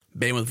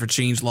Bandwidth for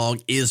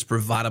Changelog is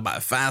provided by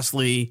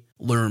Fastly.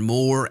 Learn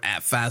more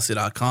at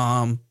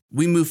fastly.com.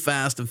 We move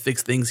fast and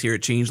fix things here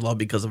at Changelog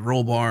because of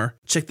Rollbar.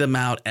 Check them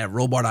out at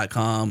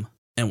rollbar.com.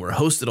 And we're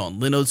hosted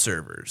on Linode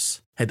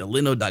servers. Head to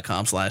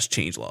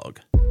linode.com/changelog.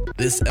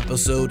 This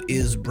episode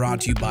is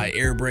brought to you by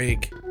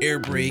Airbrake.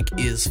 Airbrake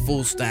is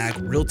full stack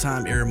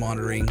real-time error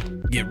monitoring.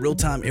 Get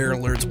real-time error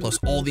alerts plus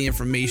all the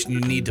information you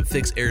need to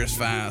fix errors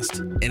fast.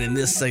 And in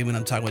this segment,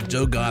 I'm talking with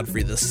Joe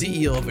Godfrey, the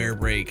CEO of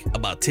Airbrake,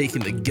 about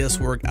taking the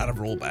guesswork out of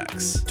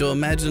rollbacks. Joe,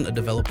 imagine a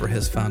developer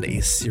has found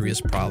a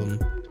serious problem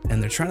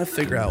and they're trying to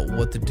figure out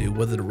what to do,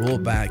 whether to roll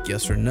it back,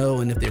 yes or no.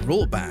 And if they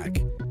roll it back,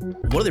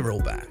 what do they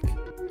roll back?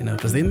 You know,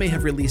 because they may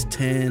have released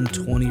 10,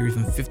 20, or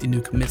even 50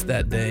 new commits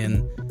that day,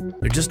 and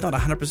they're just not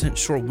 100%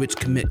 sure which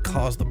commit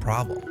caused the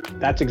problem.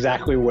 That's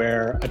exactly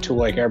where a tool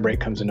like Airbrake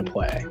comes into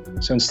play.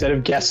 So instead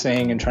of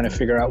guessing and trying to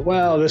figure out,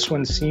 well, this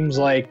one seems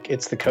like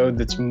it's the code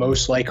that's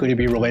most likely to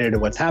be related to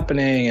what's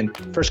happening, and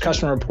first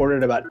customer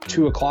reported about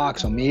 2 o'clock,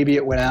 so maybe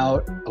it went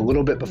out a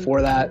little bit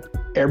before that.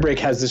 Airbrake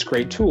has this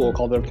great tool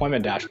called the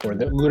deployment dashboard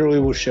that literally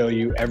will show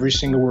you every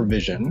single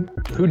revision,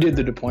 who did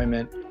the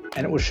deployment,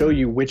 and it will show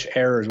you which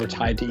errors were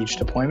tied to each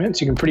deployment.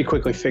 So you can pretty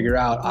quickly figure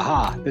out,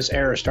 aha, this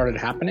error started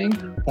happening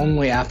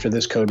only after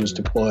this code was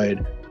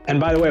deployed. And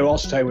by the way, we'll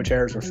also tell you which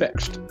errors were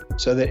fixed.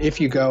 So that if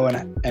you go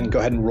and go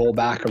ahead and roll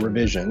back a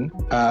revision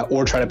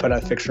or try to put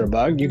out a fix or a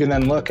bug, you can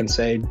then look and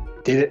say,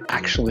 did it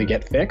actually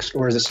get fixed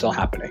or is it still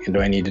happening? And do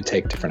I need to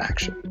take different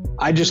action?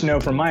 I just know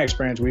from my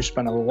experience, we've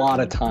spent a lot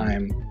of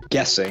time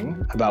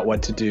guessing about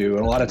what to do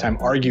and a lot of time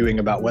arguing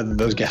about whether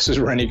those guesses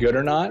were any good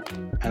or not.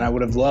 And I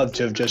would have loved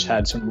to have just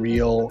had some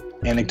real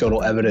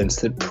anecdotal evidence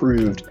that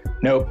proved,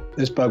 nope,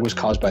 this bug was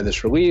caused by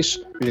this release.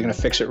 We're either going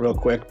to fix it real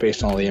quick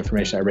based on all the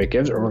information Airbrake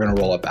gives, or we're going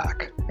to roll it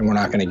back. And we're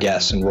not going to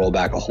guess and roll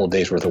back a whole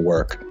day's worth of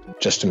work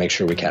just to make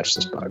sure we catch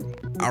this bug.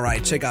 All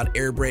right, check out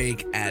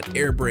Airbrake at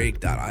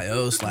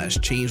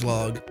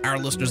airbrake.io/changelog. Our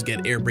listeners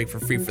get Airbrake for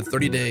free for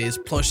 30 days,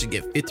 plus you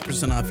get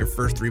 50% off your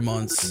first 3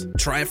 months.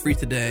 Try it free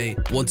today.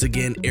 Once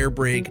again,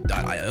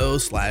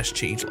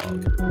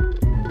 airbrake.io/changelog.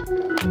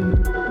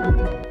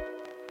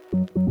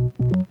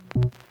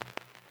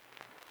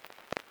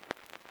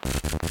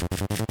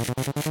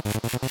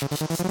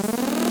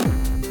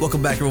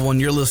 Welcome back,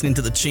 everyone. You're listening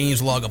to the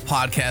Changelog, a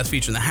podcast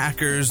featuring the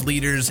hackers,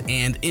 leaders,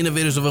 and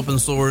innovators of open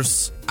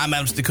source. I'm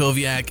Adam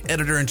Stacoviak,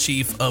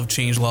 editor-in-chief of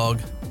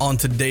Changelog. On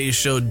today's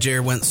show,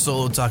 Jerod went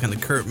solo talking to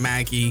Kurt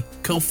Mackey,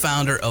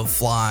 co-founder of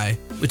Fly.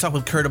 We talked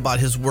with Kurt about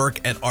his work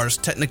at Ars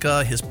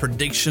Technica, his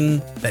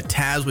prediction that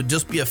tabs would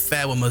just be a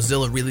fad when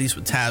Mozilla released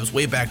with tabs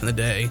way back in the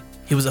day.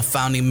 He was a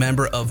founding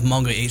member of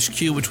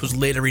MongoHQ, which was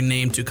later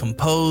renamed to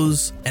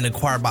Compose and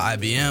acquired by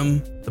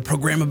IBM. The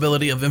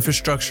programmability of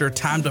infrastructure,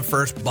 time to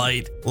first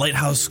byte,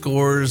 lighthouse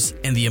scores,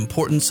 and the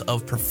importance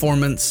of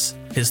performance.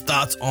 His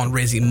thoughts on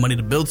raising money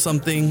to build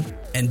something,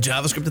 and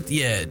JavaScript at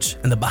the edge,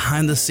 and the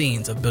behind the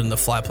scenes of building the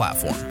Fly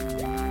platform.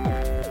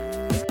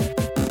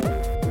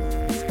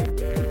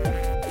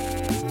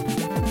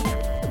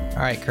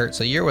 All right, Kurt,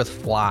 so you're with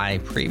Fly,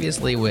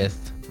 previously with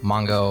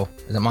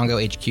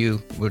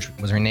MongoHQ, which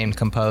was renamed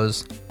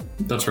Compose.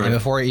 That's right. And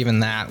before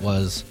even that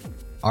was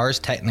Ars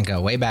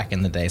Technica, way back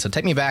in the day. So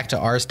take me back to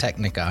Ars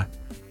Technica,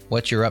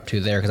 what you're up to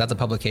there, because that's a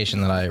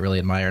publication that I really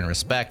admire and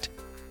respect.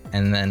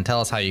 And then tell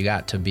us how you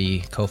got to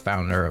be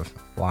co-founder of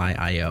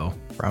Fly.io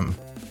from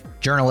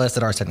journalist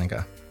at Ars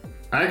Technica.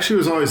 I actually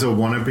was always a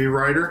wannabe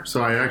writer.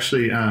 So I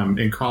actually,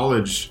 in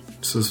college,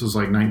 so this was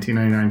like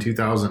 1999,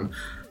 2000,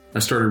 I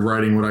started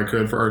writing what I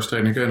could for Ars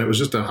Technica, and it was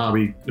just a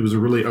hobby. It was a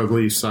really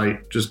ugly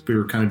site. Just we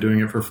were kind of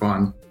doing it for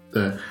fun.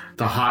 The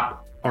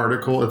hot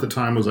article at the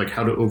time was like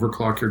how to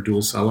overclock your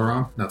dual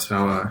Celeron. That's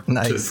how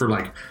nice. For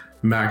like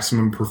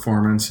maximum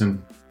performance.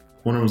 And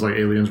one of them was like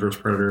Aliens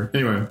vs Predator.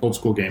 Anyway, old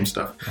school game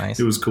stuff. Nice.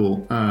 It was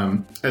cool.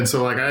 And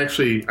so like I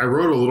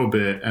wrote a little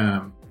bit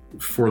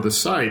for the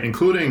site,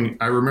 including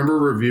I remember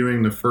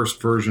reviewing the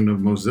first version of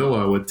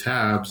Mozilla with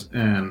tabs,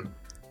 and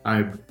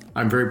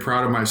I'm very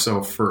proud of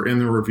myself for, in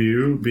the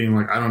review, being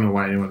like, I don't know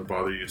why anyone would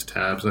bother to use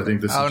tabs. I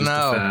think this is just a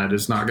fad.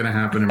 It's not going to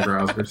happen in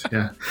browsers.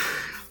 Yeah.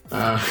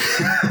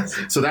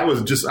 So that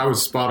was I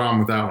was spot on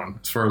with that one,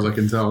 as far as I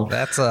can tell.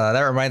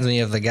 That reminds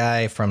me of the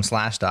guy from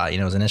Slashdot.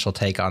 His initial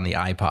take on the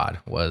iPod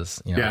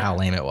was, how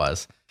lame it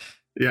was.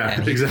 Yeah,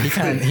 and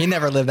exactly. He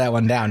never lived that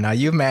one down. Now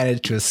you've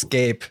managed to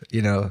escape,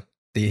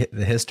 the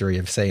history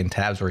of saying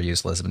tabs were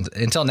useless.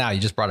 Until now, you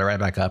just brought it right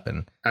back up.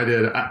 And I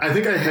did. I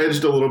think I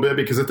hedged a little bit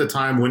because at the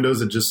time, Windows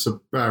had just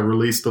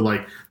released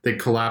they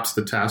collapsed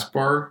the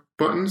taskbar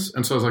buttons.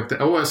 And so I was like, the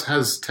OS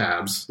has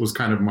tabs was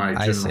kind of my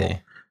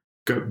general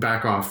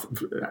back off.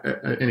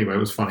 Anyway, it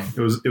was funny. It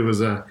was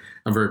I'm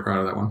very proud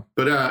of that one.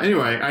 But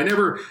anyway,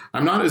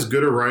 I'm not as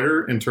good a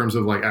writer in terms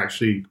of like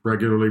actually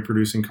regularly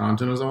producing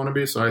content as I want to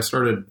be. So I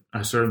started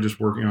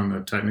just working on the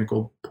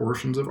technical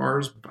portions of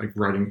ours, like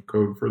writing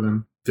code for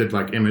them. Did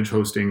like image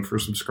hosting for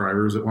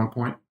subscribers at one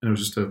point, and it was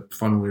just a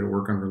fun way to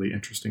work on really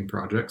interesting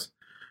projects.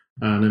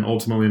 And then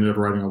ultimately ended up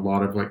writing a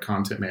lot of like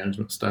content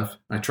management stuff.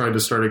 I tried to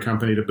start a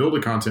company to build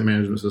a content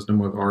management system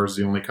with Ars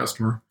the only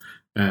customer,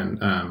 and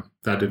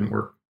that didn't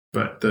work.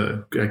 But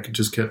I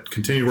just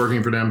continued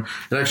working for them.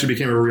 It actually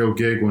became a real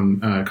gig when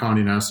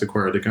Condé Nast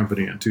acquired the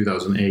company in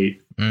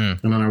 2008. And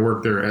then I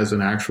worked there as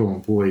an actual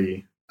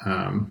employee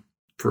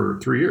for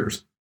 3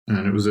 years.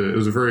 And it was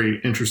a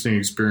very interesting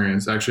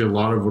experience. Actually, a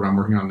lot of what I'm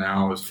working on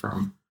now is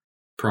from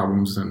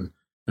problems and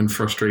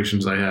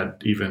frustrations I had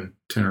even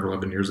 10 or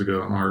 11 years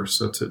ago on Ars.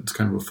 So it's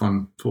kind of a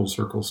fun full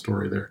circle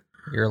story there.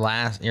 Your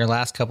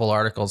last couple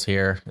articles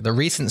here, the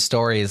recent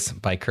stories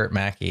by Kurt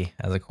Mackey,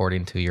 as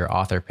according to your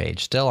author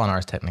page, still on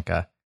Ars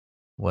Technica,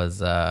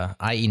 was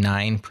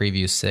IE9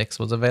 Preview 6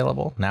 was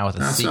available, now with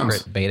a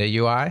secret beta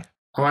UI.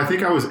 Oh, I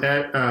think I was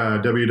at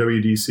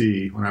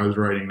WWDC when I was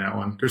writing that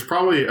one. There's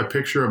probably a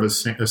picture of a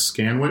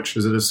scanwich.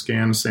 Is it a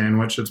scan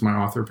sandwich? It's my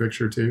author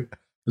picture too.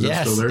 Is it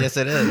still there? Yes,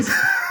 it is.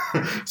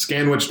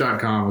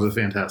 Scanwich.com was a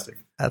fantastic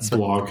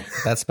blog.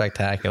 That's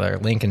spectacular.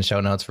 Link in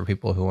show notes for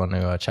people who want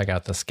to check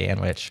out the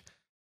Scanwich.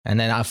 And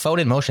then phone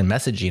in motion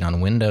messaging on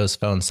Windows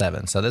Phone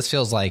 7. So this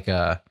feels like,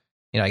 I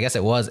guess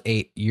it was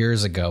 8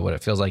 years ago, but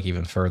it feels like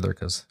even further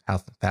because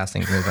how fast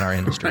things move in our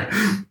industry.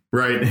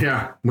 Right.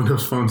 Yeah.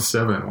 Windows Phone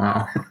 7.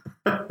 Wow.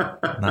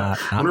 I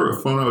wonder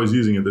what phone I was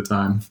using at the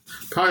time.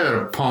 Probably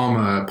a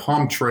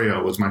Palm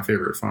Treo was my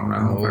favorite phone. I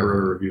don't know if I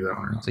wrote a review that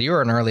one or not. So you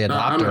were an early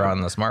adopter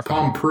on the smartphone.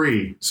 Palm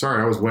Pre.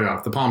 Sorry, I was way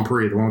off. The Palm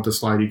Pre, the one with the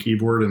slidey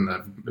keyboard and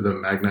the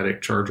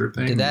magnetic charger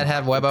thing. Did that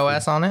have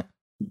WebOS on it?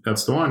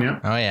 That's the one,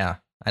 yeah. Oh, yeah.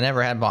 I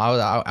never had.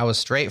 I was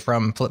straight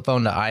from flip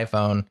phone to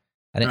iPhone.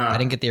 I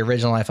didn't get the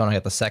original iPhone. I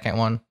got the second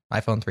one,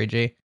 iPhone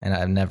 3G, and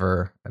I've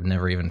never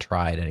even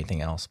tried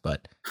anything else.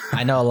 But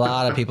I know a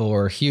lot of people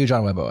were huge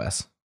on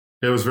WebOS.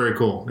 It was very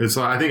cool.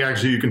 I think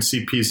actually you can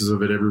see pieces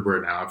of it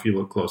everywhere now if you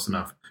look close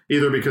enough.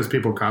 Either because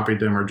people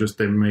copied them or just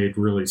they made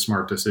really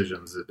smart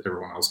decisions that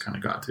everyone else kind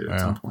of got to at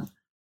some point.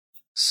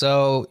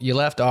 So you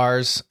left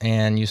Ars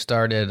and you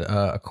started,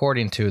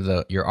 according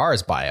to your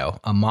Ars bio,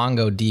 a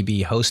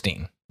MongoDB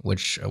hosting,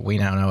 which we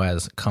now know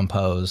as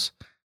Compose,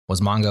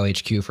 was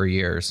MongoHQ for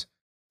years.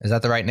 Is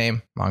that the right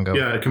name?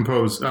 Yeah,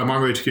 Compose.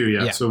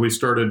 MongoHQ, yeah. So we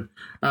started,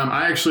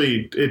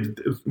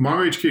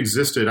 MongoHQ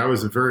existed. I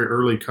was a very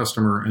early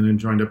customer and then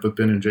joined up with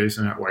Ben and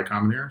Jason at Y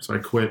Combinator. So I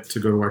quit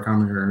to go to Y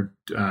Combinator,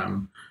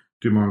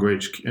 do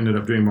MongoHQ, ended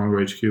up doing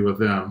MongoHQ with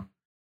them.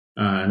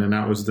 And then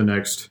that was the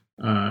next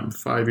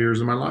 5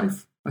 years of my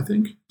life, I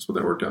think. That's what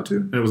that worked out to.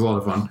 And it was a lot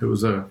of fun. It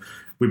was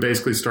we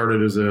basically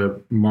started as a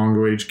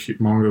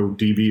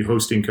MongoDB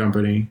hosting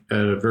company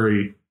at a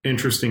very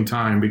interesting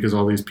time because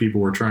all these people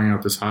were trying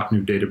out this hot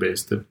new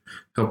database that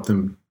helped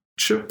them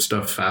ship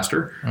stuff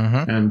faster.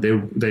 And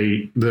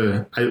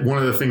one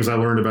of the things I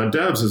learned about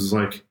devs is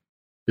like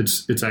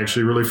it's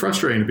actually really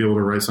frustrating to be able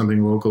to write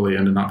something locally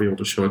and to not be able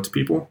to show it to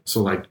people.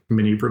 So like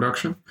mini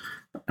production,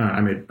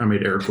 I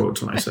made air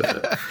quotes when I said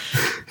that.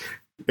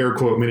 Air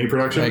quote mini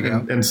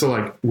production. And so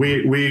like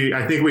we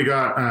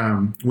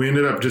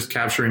ended up just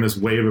capturing this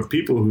wave of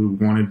people who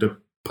wanted to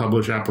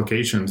publish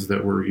applications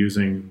that were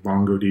using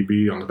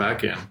MongoDB on the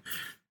back end,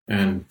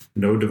 and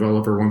no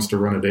developer wants to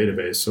run a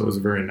database. So it was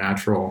a very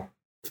natural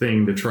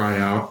thing to try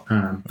out.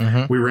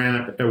 We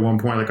ran at one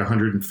point like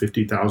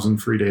 150,000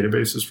 free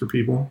databases for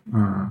people.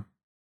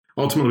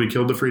 Ultimately, we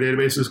killed the free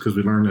databases because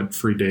we learned that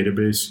free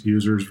database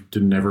users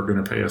were never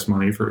going to pay us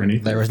money for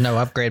anything. There was no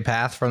upgrade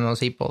path from those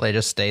people. They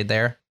just stayed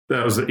there.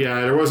 That was it.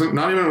 Yeah, there wasn't.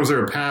 Not even was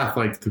there a path.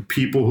 Like the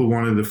people who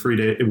wanted the free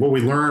data. What we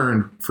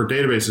learned for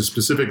databases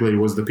specifically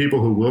was the people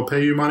who will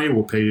pay you money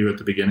will pay you at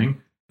the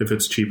beginning if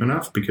it's cheap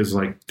enough, because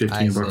like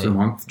 $15 a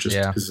month just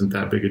isn't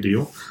that big a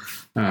deal.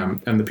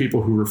 And the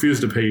people who refuse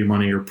to pay you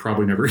money are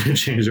probably never going to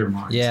change their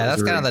mind. Yeah,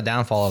 that's kind of the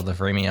downfall of the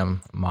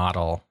freemium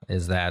model,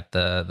 is that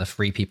the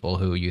free people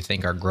who you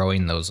think are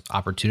growing those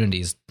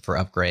opportunities for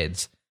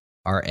upgrades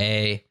are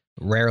A,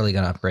 rarely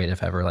going to upgrade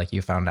if ever, like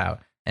you found out,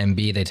 and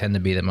B, they tend to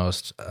be the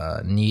most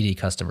needy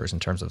customers in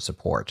terms of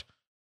support,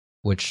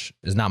 which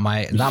is not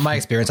my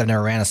experience. I've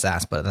never ran a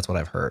SaaS, but that's what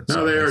I've heard.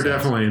 No, they are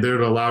definitely. They're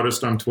the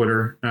loudest on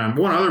Twitter.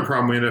 One other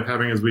problem we ended up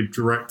having is we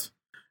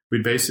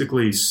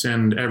basically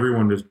send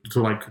everyone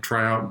to like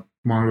try out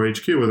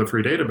MongoHQ with a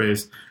free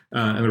database.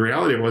 And the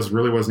reality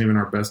really wasn't even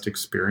our best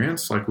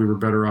experience. Like we were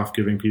better off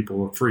giving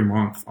people a free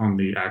month on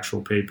the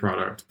actual paid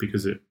product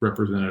because it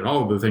represented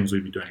all of the things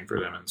we'd be doing for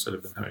them instead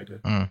of them having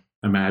to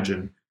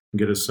imagine and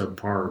get a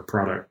subpar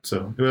product.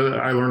 So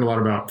I learned a lot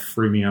about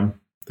freemium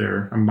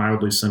there. I'm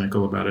mildly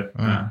cynical about it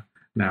now.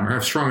 I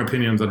have strong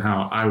opinions on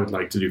how I would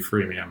like to do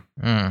freemium.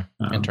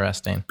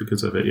 Interesting.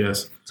 Because of it,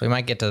 yes. So we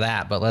might get to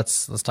that, but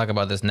let's talk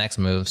about this next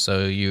move.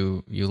 So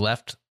you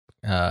left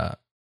MongoHQ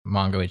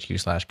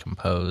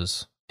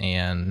 /Compose,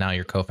 and now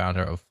you're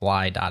co-founder of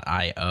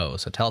Fly.io.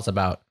 So tell us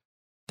about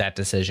that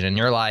decision in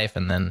your life,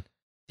 and then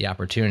the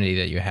opportunity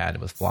that you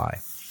had with Fly.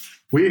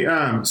 We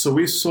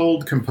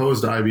sold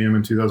Compose to IBM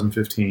in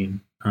 2015,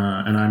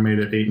 and I made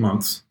it 8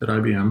 months at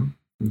IBM.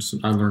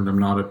 I learned I'm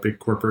not a big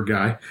corporate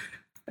guy,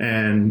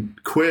 and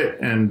quit,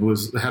 and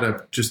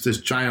had just this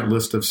giant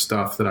list of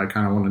stuff that I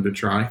kind of wanted to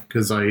try,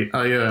 because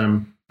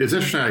it it's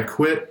interesting. I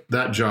quit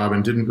that job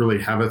and didn't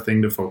really have a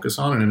thing to focus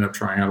on and ended up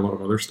trying out a lot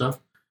of other stuff.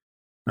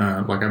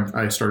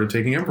 I started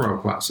taking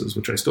improv classes,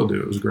 which I still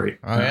do. It was great.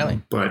 Oh,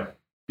 really? But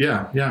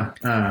yeah.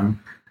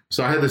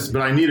 So I had this,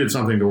 but I needed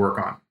something to work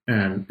on.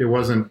 And it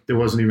wasn't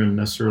even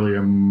necessarily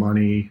a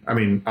money. I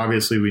mean,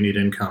 obviously we need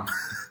income,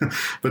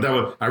 but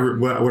what I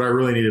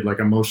really needed, like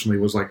emotionally,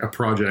 was like a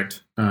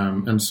project.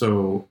 And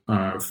so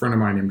a friend of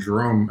mine named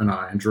Jerome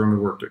and Jerome had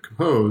worked at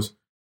Compose.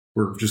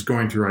 We're just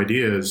going through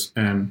ideas.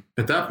 And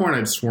at that point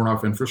I'd sworn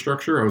off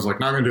infrastructure. I was like,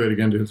 not going to do it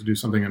again, to do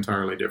something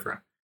entirely different.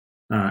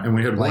 And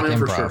we had like one improv.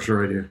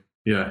 Infrastructure idea.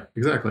 Yeah,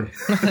 exactly.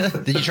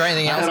 Did you try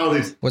anything else? I had all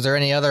these. Was there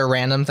any other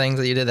random things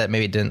that you did that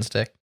maybe didn't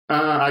stick?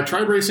 I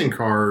tried racing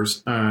cars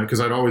because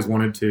I'd always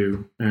wanted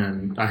to,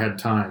 and I had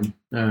time,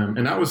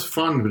 and that was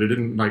fun. But it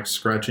didn't like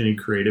scratch any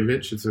creative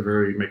itch. It's a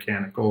very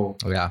mechanical.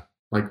 Yeah.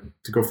 Like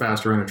to go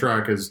faster on a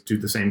track is do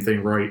the same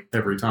thing right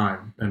every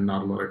time, and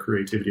not a lot of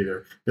creativity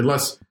there.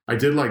 Unless I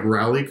did like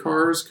rally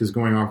cars, because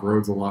going off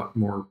road's a lot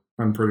more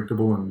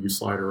unpredictable, and you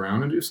slide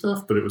around and do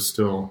stuff. But it was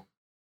still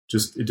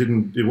just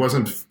it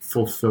wasn't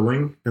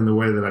fulfilling in the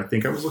way that I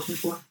think I was looking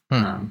for.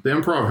 The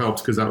improv helped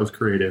because that was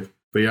creative.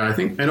 But yeah,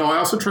 I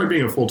also tried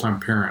being a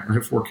full-time parent. I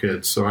have 4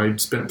 kids, so I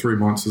spent 3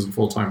 months as a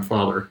full-time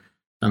father,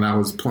 and that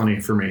was plenty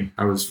for me.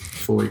 I was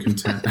fully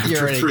content.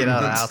 You're ready to get out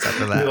of the house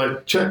after that.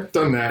 Like, check,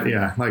 done that,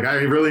 yeah. Like,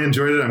 I really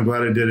enjoyed it. I'm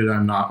glad I did it.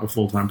 I'm not a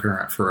full-time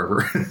parent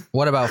forever.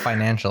 What about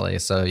financially?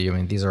 So,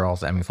 these are all,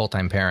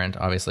 full-time parent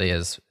obviously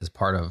is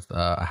part of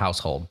a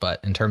household, but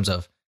in terms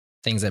of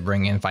things that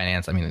bring in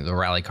finance, the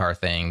rally car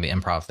thing, the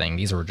improv thing,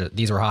 these were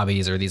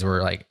hobbies, or these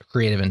were like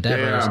creative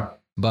endeavors. Yeah.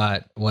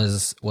 But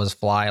was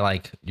Fly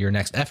like your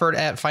next effort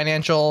at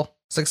financial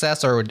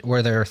success, or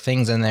were there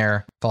things in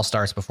there, false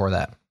starts before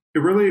that?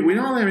 We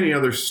don't have any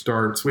other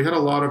starts. We had a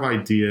lot of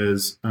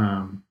ideas,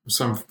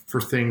 some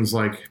for things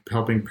like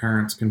helping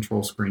parents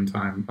control screen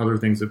time, other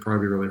things that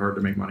probably be really hard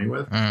to make money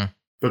with.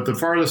 But the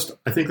farthest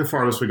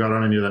we got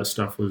on any of that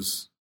stuff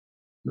was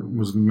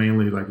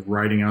mainly like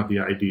writing out the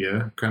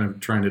idea, kind of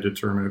trying to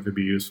determine if it'd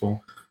be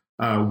useful.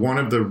 One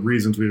of the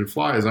reasons we did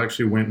Fly is I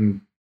actually went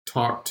and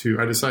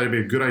I decided it'd be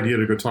a good idea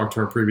to go talk to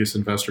our previous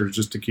investors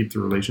just to keep the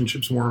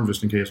relationships warm,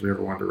 just in case we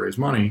ever wanted to raise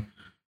money.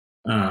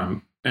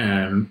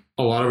 And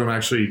a lot of them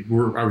actually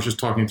I was just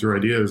talking through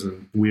ideas,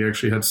 and we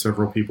actually had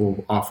several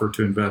people offer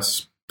to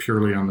invest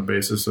purely on the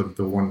basis of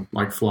the one,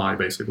 like Fly,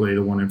 basically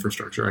the one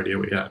infrastructure idea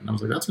we had. And I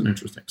was like, that's an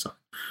interesting sign.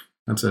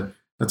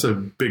 That's a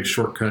big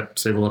shortcut,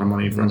 save a lot of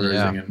money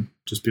fundraising, and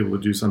just be able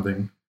to do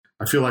something.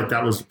 I feel like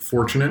that was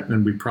fortunate,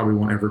 and we probably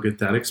won't ever get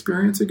that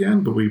experience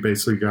again, but we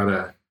basically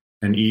got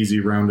an easy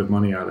round of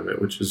money out of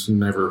it, which is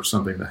never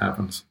something that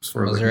happens. As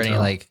far as was there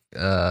any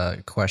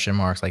question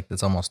marks, like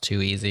it's almost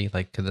too easy?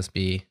 Like, could this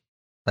be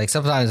like,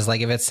 sometimes it's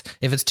like, if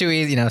it's too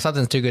easy,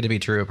 something's too good to be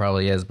true, it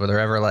probably is. But are there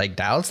ever like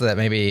doubts that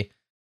maybe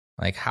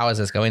like, how is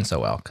this going so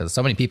well? Because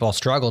so many people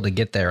struggle to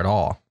get there at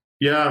all.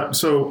 Yeah.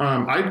 So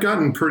I'd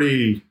gotten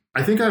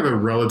I think I have a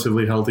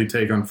relatively healthy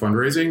take on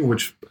fundraising,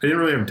 which I didn't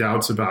really have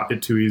doubts about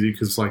it too easy,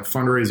 because like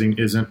fundraising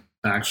isn't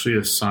actually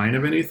a sign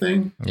of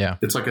anything. Yeah.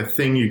 It's like a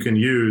thing you can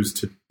use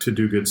to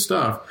do good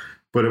stuff.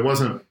 But it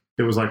was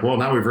like, well,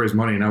 now we've raised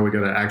money, now we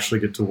got to actually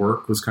get to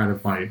work, was kind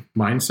of my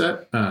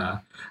mindset.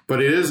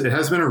 But it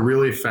has been a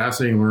really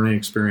fascinating learning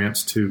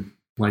experience to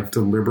like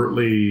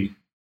deliberately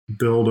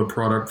build a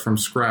product from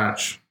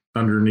scratch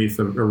underneath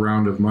a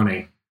round of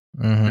money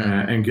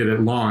and get it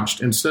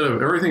launched. Instead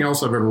of everything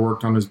else I've ever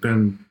worked on has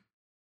been,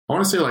 I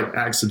want to say like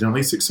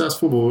accidentally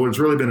successful, but what it's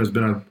really been has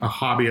been a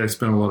hobby I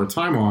spent a lot of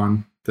time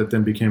on that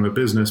then became a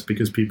business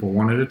because people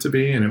wanted it to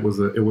be, and it was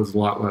a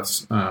lot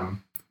less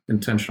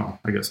intentional,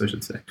 I guess I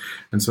should say.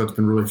 And so it's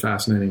been really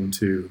fascinating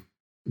to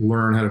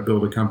learn how to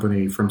build a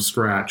company from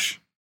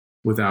scratch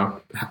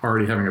without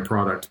already having a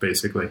product,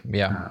 basically.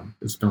 Yeah,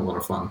 it's been a lot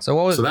of fun.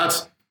 So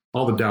that's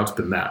all the doubts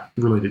been that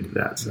related to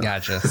that. So.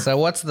 Gotcha. So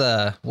what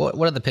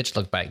did the pitch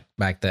look like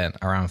back then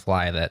around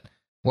Fly?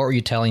 What were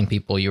you telling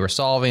people you were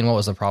solving? What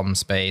was the problem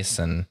space?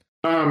 And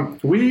a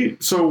lot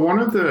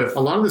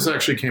of this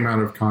actually came out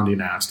of Condé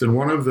Nast,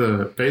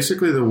 and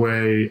basically the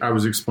way I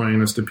was explaining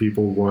this to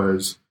people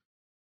was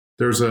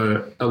there's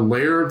a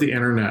layer of the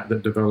internet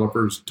that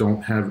developers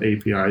don't have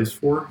APIs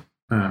for,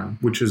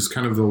 which is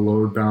kind of the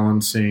load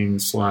balancing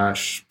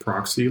 /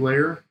 proxy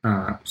layer.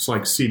 It's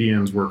like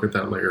CDNs work at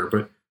that layer,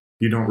 but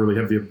you don't really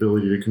have the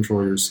ability to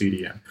control your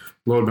CDN.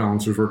 Load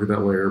balancers work at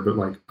that layer, but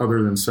like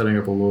other than setting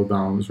up a load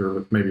balancer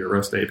with maybe a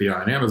REST API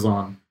in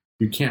Amazon,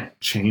 you can't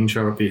change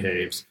how it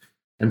behaves.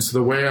 And so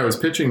the way I was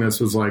pitching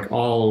this was like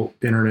all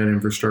internet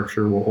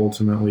infrastructure will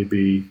ultimately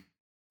be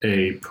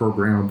a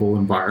programmable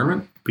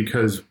environment,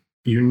 because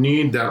you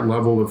need that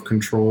level of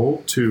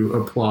control to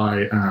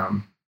apply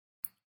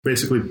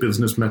basically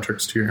business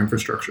metrics to your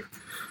infrastructure.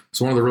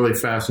 So one of the really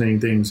fascinating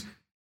things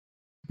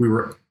we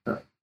were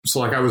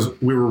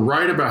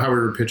right about how we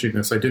were pitching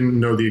this. I didn't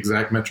know the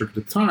exact metric at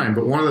the time,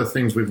 but one of the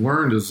things we've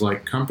learned is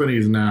like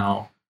companies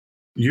now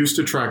used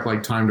to track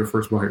like time to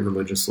first byte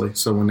religiously.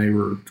 So when they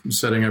were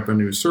setting up a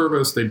new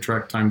service, they'd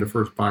track time to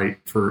first byte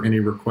for any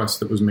request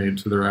that was made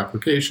to their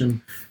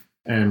application.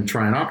 and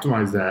try and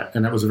optimize that.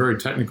 And that was a very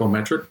technical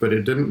metric, but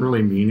it didn't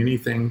really mean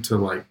anything to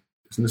like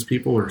business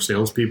people or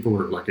salespeople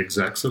or like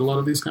execs at a lot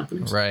of these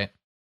companies. Right.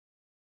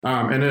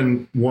 And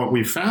then what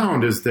we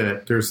found is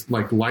that there's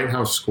like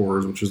lighthouse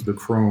scores, which is the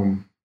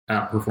Chrome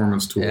app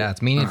performance tool. Yeah,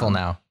 it's meaningful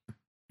now.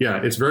 Yeah,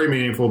 it's very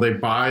meaningful. They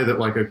buy that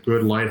like a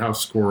good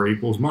lighthouse score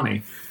equals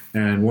money.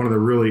 And one of the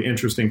really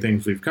interesting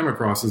things we've come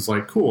across is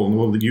like, cool,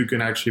 well, you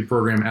can actually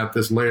program at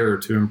this layer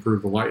to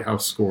improve the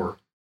lighthouse score.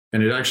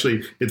 And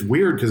it's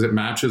weird because it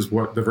matches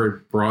what the very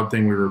broad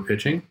thing we were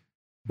pitching,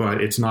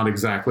 but it's not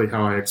exactly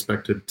how I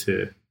expected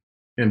to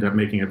end up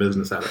making a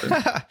business out of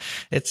it.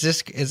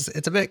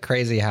 It's a bit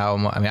crazy how,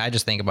 I mean, I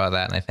just think about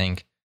that and I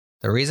think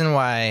the reason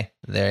why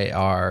they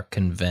are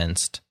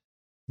convinced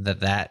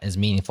that is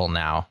meaningful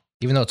now,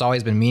 even though it's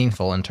always been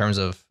meaningful in terms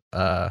of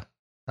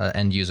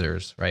end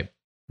users, right?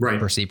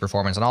 Perceived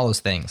performance and all those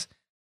things.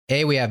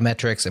 We have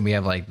metrics and we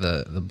have like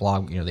the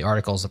blog, the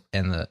articles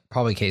and the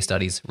probably case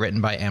studies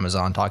written by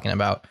Amazon talking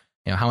about,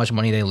 how much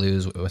money they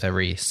lose with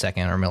every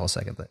second or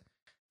millisecond.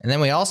 And then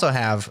we also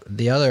have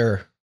the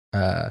other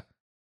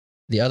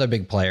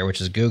big player, which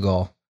is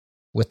Google,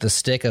 with the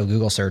stick of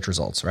Google search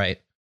results,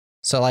 right?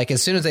 So like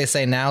as soon as they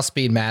say now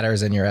speed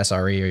matters in your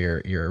SRE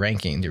or your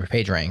ranking, your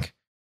page rank,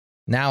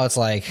 now it's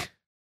like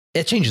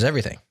it changes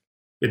everything.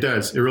 It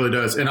does. It really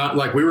does. And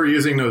we were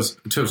using those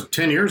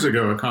 10 years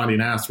ago at Condé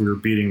Nast, we were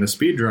beating the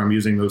speed drum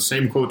using those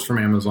same quotes from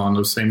Amazon,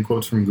 those same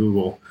quotes from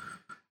Google.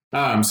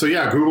 So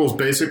yeah, Google's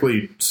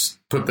basically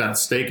put that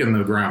stake in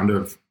the ground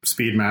of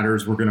speed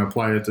matters. We're going to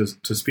apply it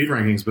to speed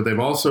rankings, but they've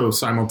also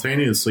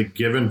simultaneously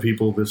given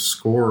people this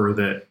score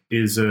that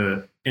is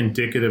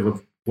indicative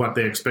of what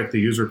they expect the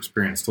user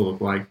experience to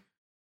look like.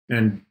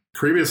 And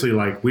previously,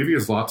 like we've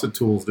used lots of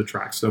tools to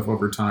track stuff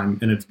over time,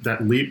 and it's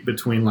that leap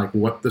between like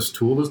what this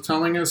tool is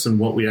telling us and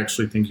what we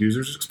actually think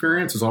users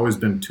experience has always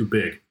been too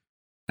big.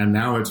 And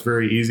now it's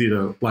very easy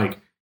to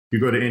like, you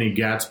go to any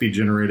Gatsby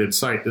generated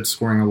site that's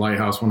scoring a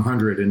Lighthouse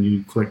 100 and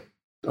you click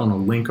on a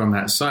link on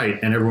that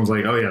site and everyone's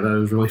like, oh yeah,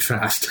 that is really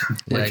fast.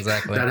 Yeah,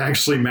 exactly. That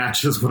actually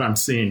matches what I'm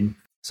seeing.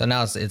 So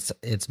now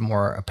it's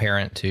more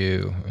apparent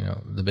to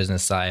the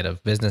business side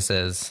of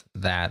businesses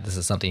that this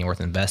is something worth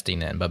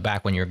investing in. But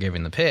back when you were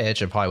giving the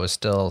pitch, it probably was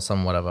still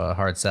somewhat of a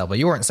hard sell. But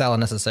you weren't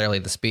selling necessarily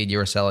the speed. You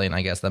were selling,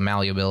 I guess, the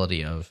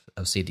malleability of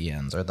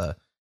CDNs or the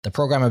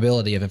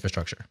programmability of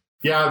infrastructure.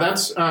 Yeah,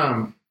 that's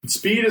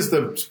speed is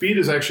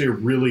actually a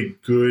really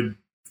good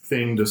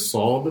thing to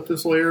solve at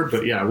this layer.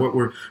 But yeah, what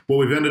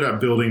we've ended up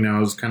building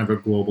now is kind of a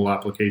global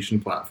application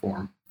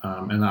platform.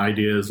 And the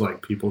idea is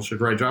like people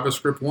should write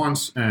JavaScript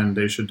once and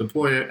they should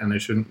deploy it and they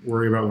shouldn't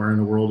worry about where in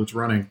the world it's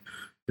running.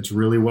 It's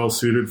really well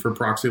suited for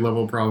proxy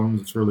level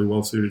problems. It's really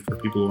well suited for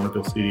people who want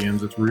to build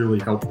CDNs. It's really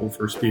helpful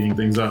for speeding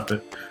things up.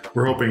 But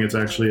we're hoping it's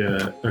actually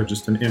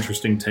just an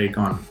interesting take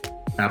on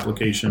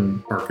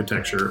application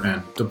architecture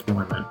and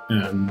deployment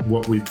and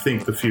what we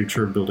think the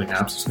future of building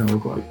apps is going to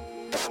look like.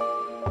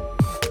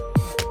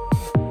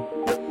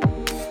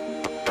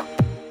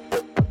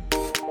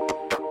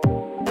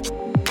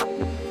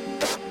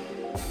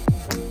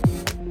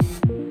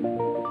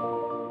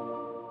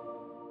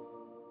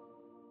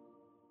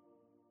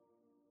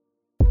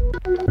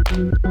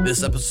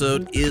 This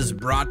episode is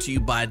brought to you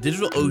by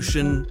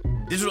DigitalOcean.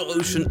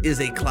 DigitalOcean is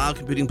a cloud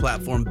computing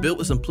platform built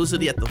with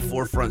simplicity at the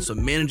forefront, so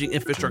managing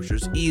infrastructure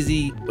is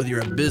easy. Whether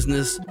you're a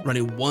business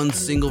running one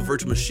single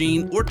virtual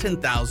machine or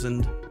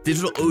 10,000,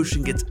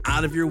 DigitalOcean gets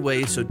out of your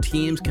way so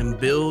teams can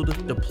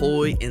build,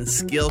 deploy, and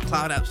scale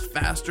cloud apps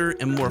faster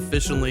and more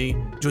efficiently.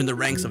 Join the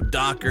ranks of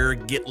Docker,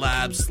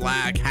 GitLab,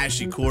 Slack,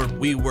 HashiCorp,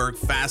 WeWork,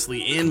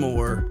 Fastly, and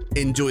more.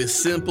 Enjoy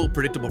simple,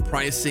 predictable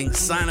pricing.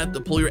 Sign up,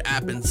 deploy your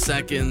app in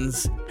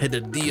seconds. Head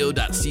to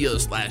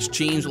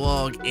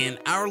do.co/changelog, and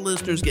our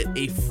listeners get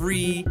a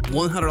free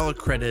 $100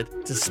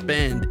 credit to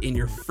spend in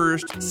your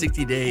first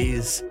 60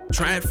 days.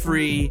 Try it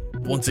free.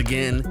 Once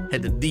again,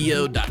 head to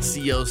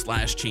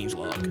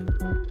do.co/changelog.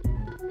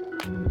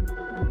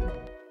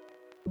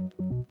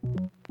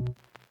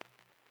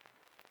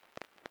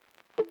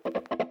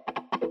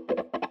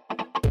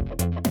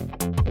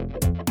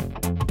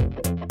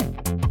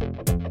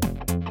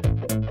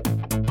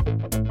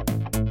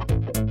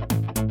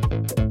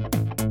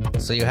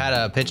 So you had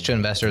a pitch to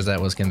investors that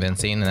was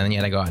convincing, and then you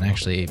had to go out and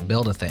actually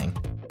build a thing.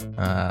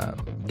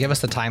 Give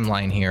us the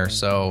timeline here.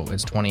 So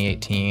it's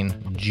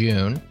 2018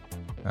 June.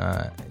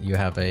 You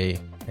have a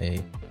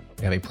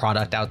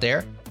product out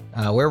there.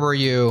 Where were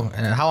you?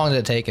 And how long did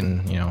it take?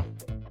 And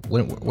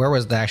where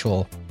was the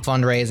actual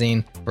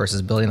fundraising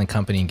versus building the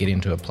company and getting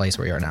to a place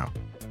where you are now?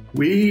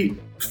 We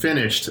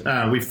finished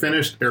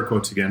air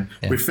quotes again.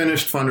 Yeah. We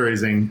finished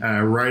fundraising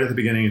right at the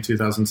beginning of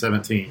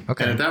 2017.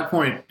 Okay. And at that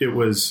point, it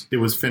was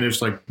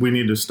finished. Like, we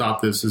need to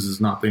stop this. This is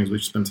not things we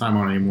should spend time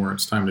on anymore.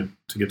 It's time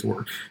to get to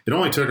work. It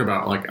only took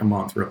about like a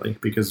month, really,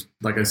 because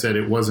like I said,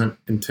 it wasn't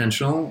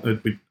intentional.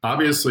 We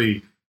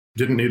obviously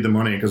didn't need the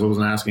money because I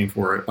wasn't asking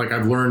for it. Like,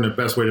 I've learned the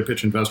best way to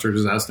pitch investors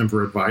is ask them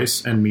for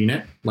advice and mean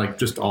it. Like,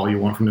 just all you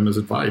want from them is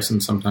advice,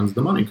 and sometimes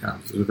the money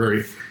comes. It's a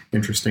very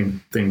interesting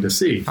thing to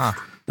see.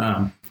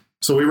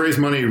 So we raised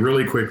money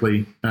really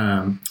quickly,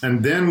 and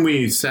then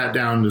we sat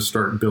down to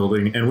start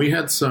building. And we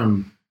had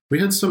some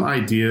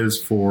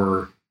ideas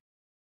for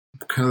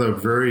kind of the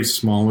very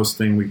smallest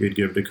thing we could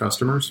give to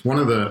customers.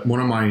 I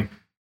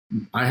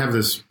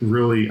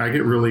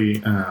get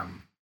really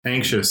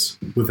anxious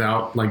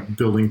without like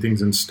building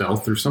things in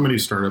stealth. There's so many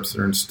startups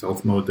that are in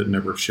stealth mode that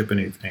never ship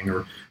anything,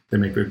 or they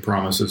make big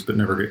promises but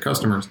never get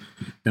customers.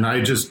 And I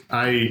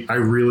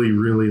really,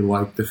 really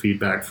like the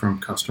feedback from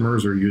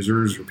customers or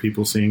users or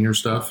people seeing your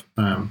stuff.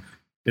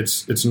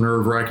 It's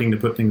nerve wracking to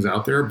put things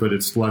out there, but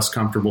it's less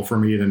comfortable for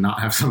me to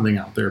not have something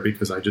out there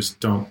because I just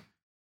don't.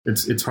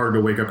 It's hard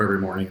to wake up every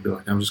morning and be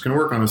like, I'm just going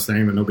to work on this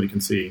thing that nobody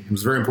can see. It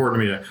was very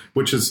important to me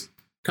which is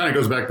kind of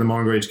goes back to the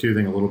MongoHQ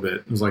thing a little bit.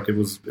 It was like, it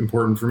was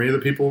important for me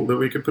that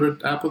we could put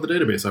an app with a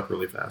database up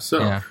really fast.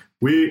 So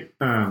we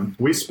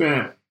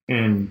spent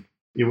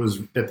it was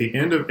at the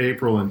end of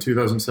April in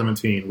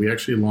 2017, we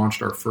actually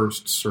launched our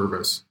first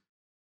service.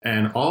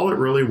 And all it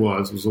really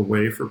was a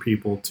way for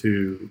people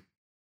to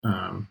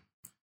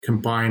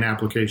combine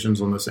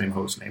applications on the same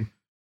host name.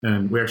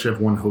 And we actually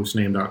have one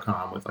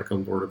hostname.com with like a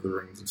Lord of the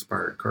Rings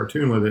inspired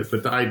cartoon with it.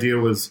 But the idea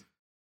was,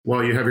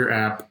 well, you have your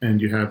app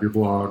and you have your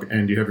blog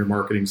and you have your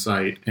marketing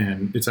site.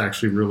 And it's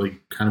actually really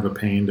kind of a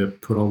pain to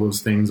put all those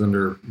things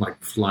under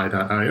like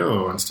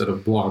fly.io instead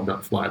of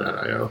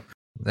blog.fly.io.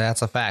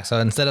 That's a fact. So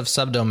instead of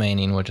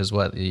subdomaining, which is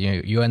what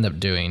you end up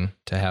doing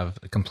to have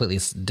completely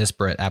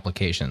disparate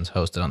applications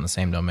hosted on the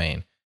same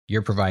domain,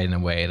 you're providing a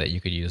way that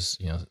you could use,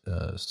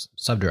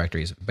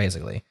 subdirectories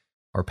basically,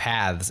 or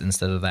paths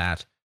instead of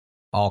that,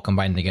 all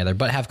combined together,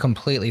 but have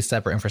completely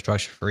separate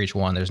infrastructure for each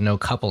one. There's no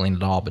coupling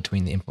at all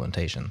between the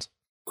implementations.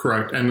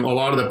 Correct. And a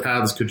lot of the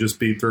paths could just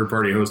be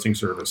third-party hosting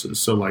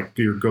services. So like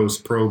your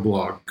Ghost Pro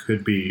blog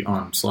could be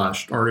on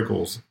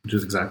 /articles, which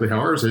is exactly how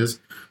ours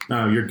is.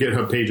 Your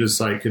GitHub Pages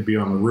site could be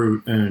on the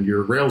root, and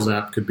your Rails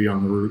app could be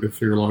on the root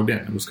if you're logged in.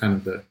 It was kind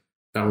of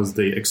that was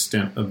the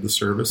extent of the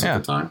service at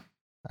the time.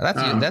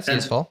 That's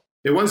useful.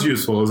 It was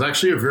useful. It was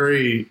actually a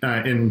very,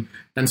 and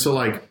so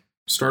like,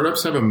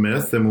 startups have a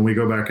myth, and when we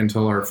go back and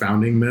tell our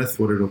founding myth,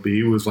 what it'll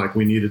be was like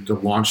we needed to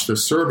launch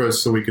this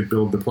service so we could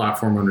build the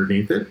platform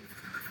underneath it,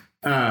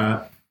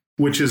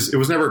 it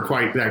was never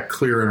quite that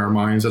clear in our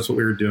minds. That's what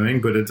we were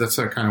doing, but that's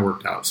how it kind of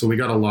worked out. So we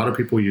got a lot of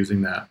people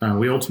using that.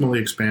 We ultimately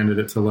expanded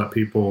it to let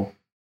people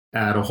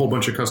add a whole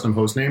bunch of custom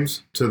host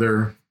names to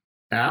their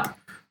app,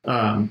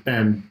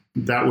 and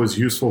that was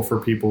useful for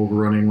people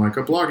running like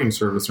a blogging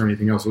service or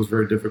anything else. It was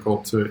very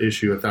difficult to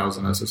issue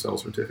 1,000 SSL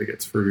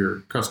certificates for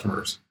your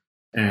customers.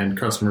 And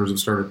customers have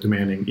started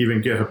demanding,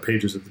 even GitHub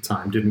Pages at the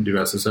time didn't do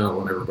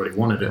SSL and everybody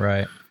wanted it.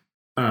 Right.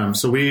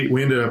 So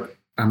we ended up,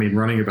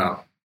 running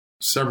about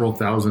several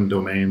thousand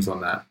domains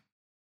on that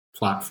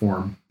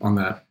platform, on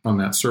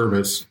that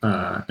service,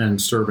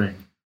 and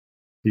serving,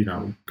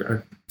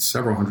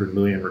 several 100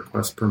 million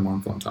requests per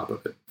month on top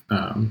of it.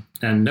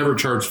 And never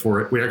charged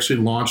for it. We actually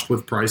launched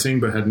with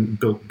pricing, but hadn't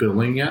built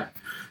billing yet.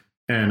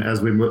 And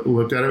as we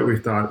looked at it, we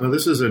thought, well,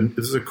 this is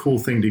a cool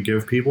thing to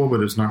give people,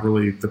 but it's not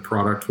really the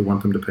product we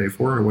want them to pay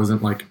for. It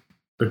wasn't like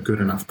a good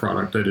enough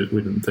product. We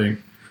didn't think.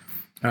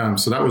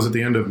 So that was at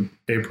the end of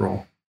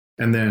April.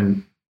 And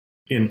then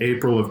in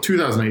April of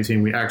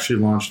 2018, we actually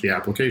launched the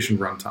application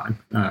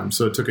runtime.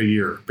 So it took a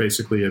year,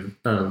 basically,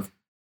 of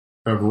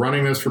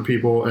running this for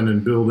people and then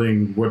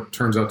building what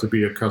turns out to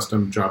be a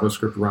custom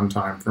JavaScript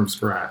runtime from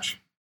scratch,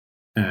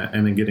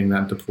 and then getting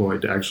that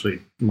deployed to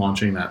actually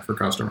launching that for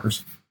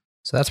customers.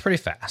 So that's pretty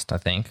fast, I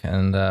think.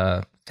 And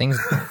things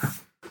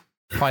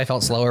probably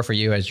felt slower for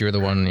you as you were the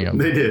one,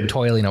 they did.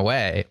 Toiling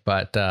away.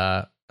 But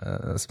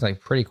it's like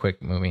pretty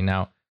quick moving.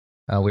 Now,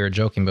 we were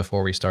joking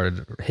before we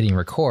started hitting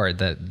record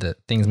that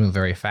things move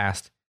very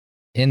fast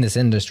in this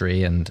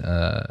industry. And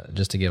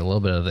just to get a little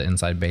bit of the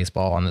inside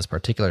baseball on this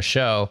particular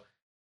show,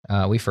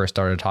 we first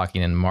started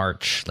talking in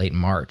late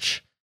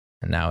March,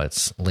 and now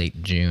it's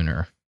late June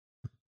or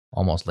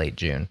almost late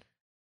June.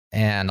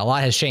 And a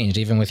lot has changed,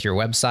 even with your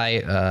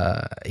website.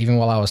 Even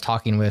while I was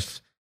talking with,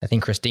 I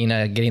think,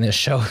 Christina, getting this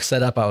show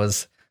set up, I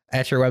was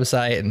at your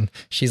website, and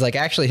she's like,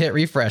 actually hit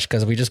refresh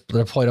because we just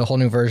deployed a whole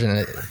new version.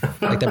 And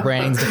like the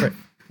branding's different.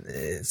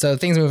 So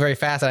things move very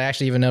fast. I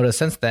actually even noticed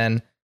since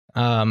then,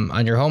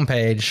 on your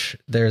homepage,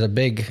 there's a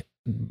big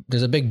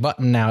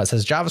button now. It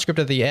says JavaScript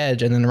at the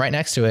edge, and then right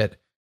next to it,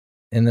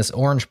 in this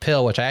orange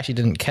pill, which I actually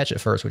didn't catch at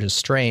first, which is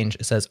strange,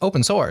 it says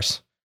open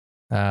source,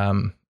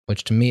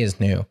 which to me is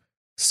new.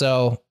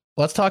 So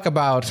let's talk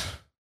about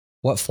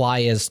what Fly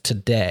is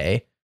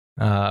today,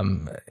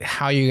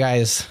 how you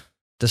guys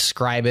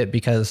describe it,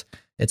 because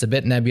it's a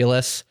bit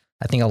nebulous.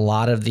 I think a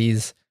lot of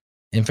these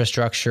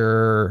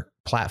infrastructure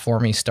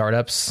platformy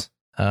startups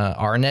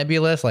are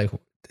nebulous. Like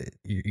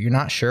you're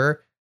not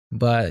sure,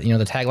 but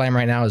the tagline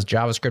right now is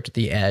JavaScript at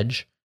the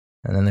edge.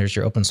 And then there's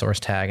your open source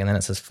tag. And then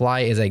it says Fly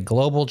is a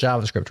global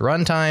JavaScript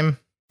runtime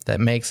that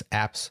makes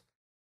apps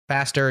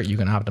faster. You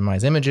can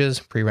optimize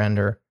images,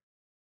 pre-render,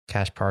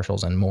 cache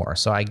partials, and more.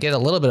 So I get a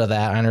little bit of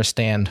that. I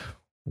understand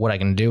what I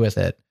can do with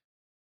it.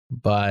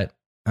 But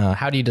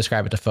how do you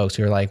describe it to folks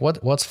who are like,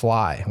 what's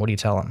Fly? What do you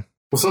tell them?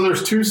 Well, so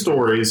there's two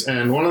stories,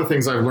 and one of the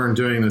things I've learned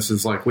doing this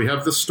is like we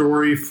have the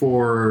story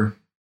for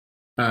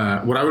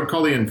what I would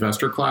call the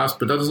investor class,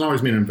 but that doesn't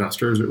always mean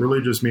investors. It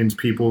really just means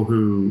people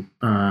who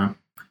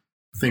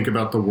think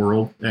about the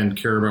world and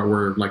care about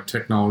where like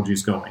technology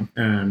is going.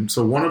 And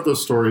so one of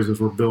those stories is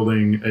we're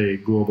building a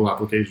global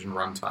application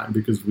runtime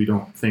because we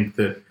don't think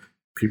that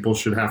people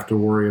should have to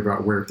worry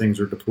about where things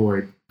are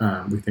deployed.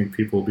 We think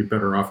people will be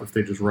better off if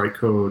they just write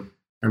code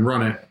and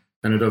run it,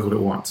 and it does what it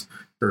wants,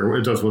 or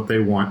it does what they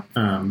want.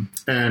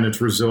 And it's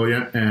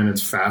resilient and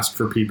it's fast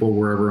for people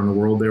wherever in the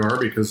world they are,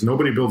 because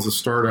nobody builds a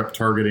startup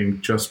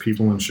targeting just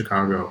people in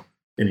Chicago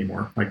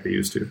anymore like they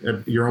used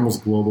to. You're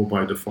almost global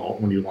by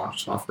default when you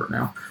launch software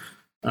now.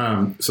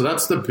 So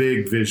that's the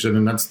big vision,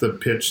 and that's the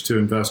pitch to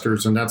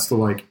investors, and that's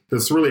the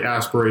this really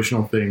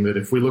aspirational thing that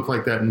if we look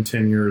like that in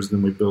 10 years,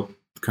 then we built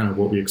kind of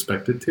what we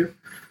expected to.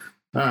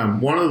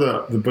 One of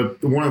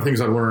the things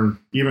I learned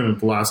even at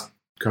the last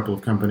couple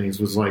of companies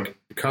was like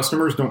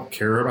customers don't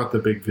care about the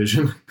big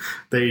vision.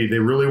 They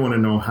really want to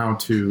know how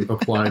to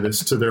apply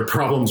this to their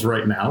problems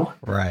right now.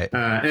 Right.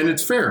 And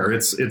it's fair.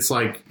 It's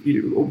like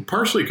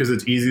partially because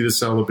it's easy to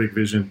sell a big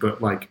vision,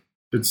 but like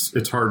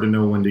it's hard to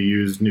know when to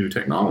use new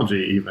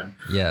technology even.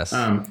 Yes.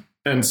 And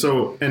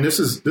this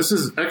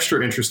is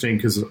extra interesting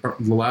because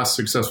the last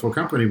successful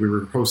company, we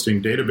were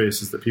hosting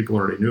databases that people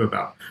already knew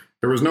about.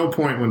 There was no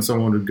point when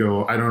someone would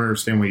go, I don't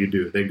understand what you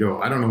do. They go,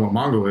 I don't know what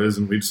Mongo is.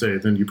 And we'd say,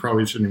 then you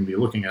probably shouldn't even be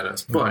looking at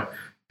us. But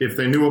if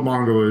they knew what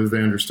Mongo is, they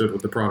understood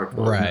what the product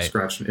was, and the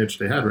scratch and itch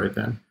they had right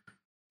then.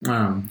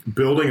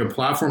 Building a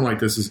platform like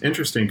this is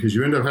interesting because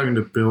you end up having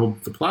to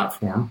build the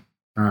platform.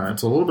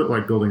 It's a little bit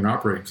like building an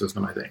operating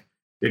system, I think.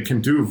 It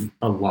can do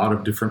a lot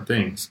of different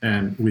things,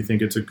 and we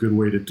think it's a good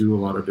way to do a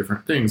lot of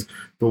different things.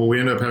 But what we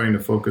end up having to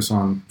focus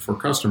on for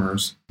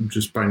customers,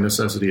 just by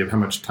necessity of how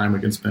much time we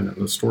can spend and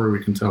the story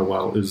we can tell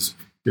well, is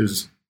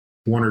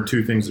one or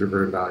two things that are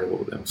very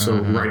valuable to them.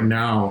 So right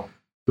now,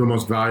 the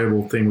most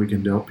valuable thing we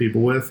can help people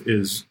with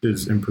is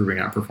improving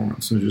app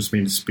performance. And it just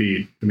means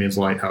speed. It means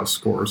lighthouse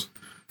scores.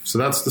 So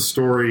that's the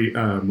story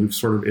we've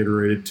sort of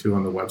iterated to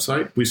on the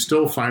website. We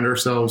still find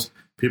ourselves...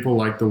 People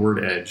like the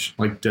word edge,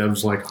 like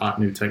devs like hot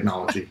new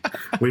technology.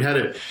 We had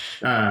it.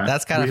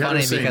 That's kind of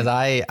funny because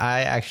I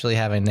actually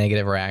have a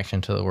negative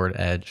reaction to the word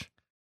edge.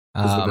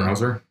 Is the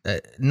browser?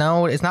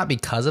 No, it's not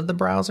because of the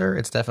browser.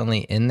 It's definitely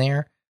in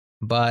there.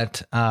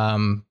 But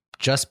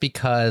just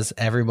because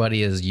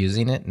everybody is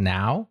using it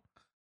now,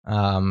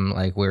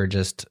 like we're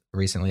just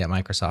recently at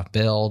Microsoft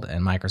Build,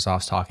 and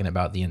Microsoft's talking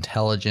about the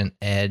intelligent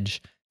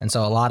edge. And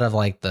so a lot of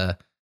like the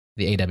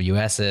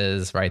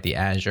AWSs, right, the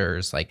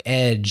Azures, like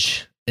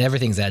edge,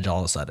 everything's edge all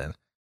of a sudden.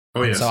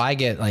 Oh yeah. So I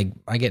get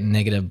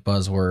negative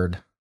buzzword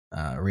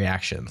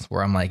reactions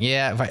where I'm like,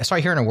 yeah, if I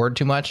start hearing a word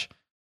too much,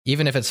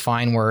 even if it's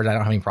fine word, I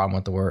don't have any problem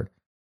with the word.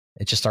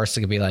 It just starts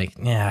to be like,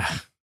 yeah,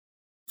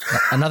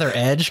 another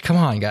edge. Come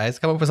on, guys,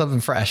 come up with something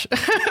fresh.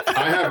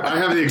 I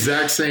have the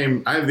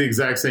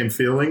exact same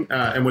feeling.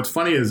 And what's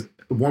funny is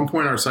at one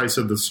point our site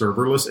said the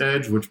serverless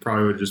edge, which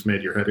probably would have just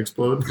made your head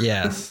explode.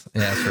 Yes,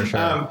 for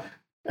sure.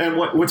 And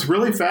what's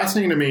really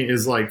fascinating to me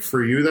is like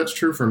for you that's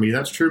true, for me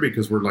that's true,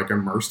 because we're like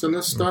immersed in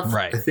this stuff.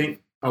 Right. I think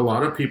a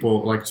lot of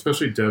people, like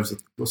especially devs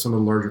at some of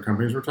the larger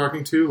companies we're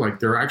talking to, like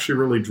they're actually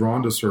really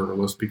drawn to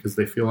serverless because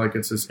they feel like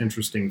it's this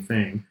interesting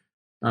thing.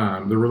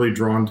 They're really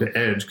drawn to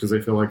edge because they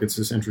feel like it's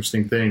this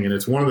interesting thing, and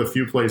it's one of the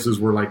few places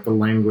where like the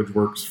language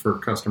works for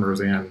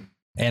customers and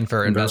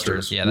for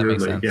investors. Yeah, that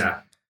makes sense. Yeah.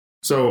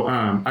 So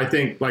I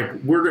think like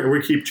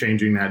we keep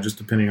changing that just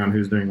depending on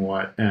who's doing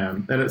what,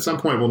 and at some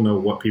point we'll know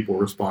what people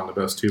respond the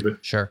best to.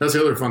 But sure, that's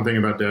the other fun thing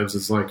about devs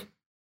is like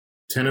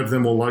 10 of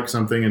them will like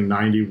something and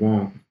 90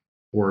 won't,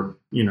 or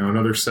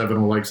another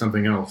 7 will like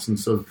something else. And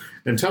so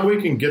until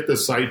we can get the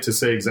site to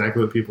say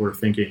exactly what people are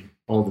thinking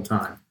all the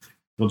time,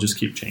 we'll just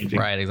keep changing.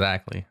 Right,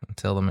 exactly,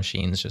 until the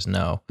machines just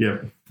know. Yeah,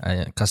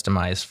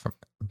 customized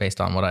based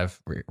on what I've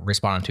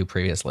responded to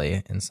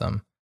previously in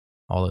some.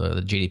 Although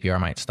the GDPR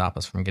might stop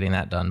us from getting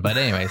that done. But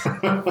anyways,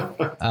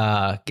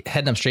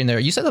 heading upstream there,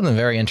 you said something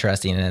very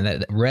interesting, and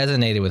that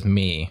resonated with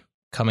me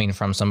coming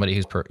from somebody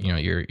who's,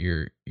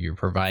 you're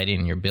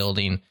providing, you're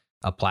building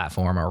a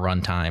platform or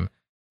runtime,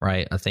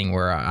 right? A thing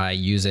where I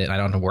use it, I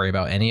don't have to worry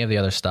about any of the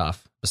other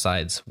stuff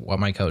besides what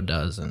my code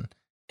does, and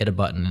hit a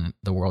button and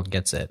the world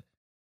gets it.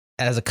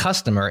 As a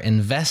customer,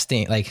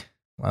 investing,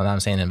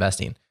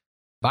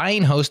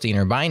 buying hosting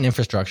or buying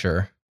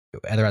infrastructure,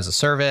 either as a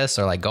service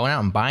or like going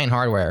out and buying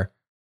hardware,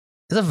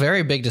 is a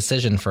very big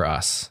decision for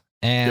us.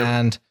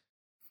 And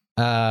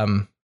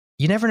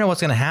you never know what's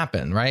going to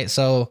happen, right?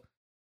 So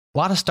a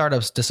lot of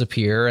startups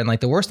disappear, and like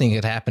the worst thing that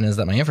could happen is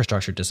that my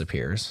infrastructure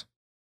disappears.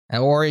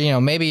 Or,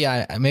 maybe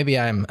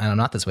I'm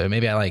not this way.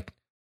 Maybe I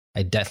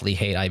deathly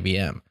hate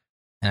IBM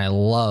and I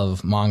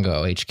love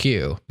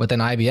MongoHQ, but then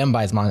IBM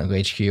buys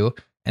MongoHQ,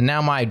 and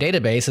now my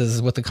database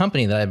is with the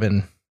company that I've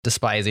been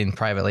despising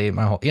privately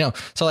my whole,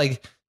 so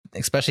like,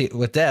 especially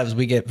with devs,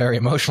 we get very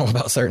emotional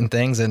about certain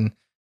things, and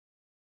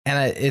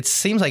it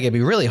seems like it'd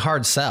be really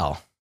hard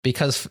sell,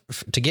 because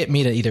to get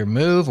me to either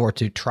move or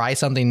to try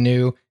something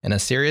new in a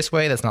serious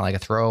way that's not like a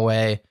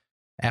throwaway,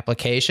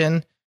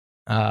 application,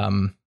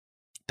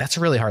 that's a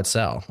really hard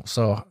sell.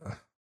 So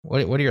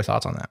what are your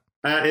thoughts on that?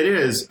 It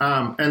is.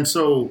 And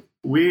so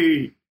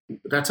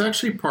that's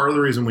actually part of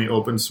the reason we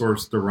open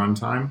source the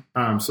runtime.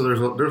 So there's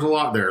a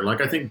lot there.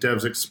 Like I think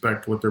devs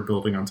expect what they're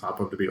building on top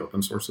of to be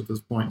open source at this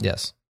point.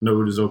 Yes.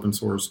 Node is open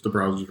source. The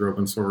browsers are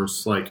open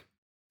source. Like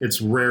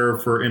it's rare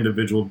for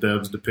individual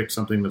devs to pick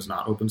something that's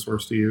not open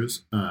source to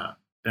use.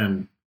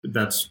 And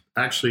that's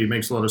actually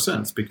makes a lot of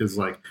sense because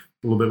like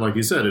a little bit like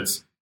you said,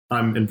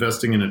 I'm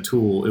investing in a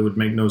tool. It would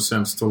make no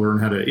sense to learn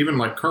how to, even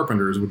like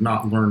carpenters would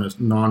not learn a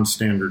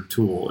non-standard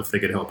tool if they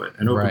could help it.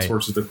 And open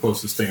source is the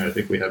closest thing I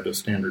think we have to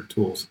standard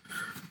tools.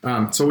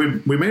 So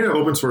we made it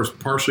open source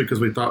partially because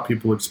we thought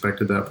people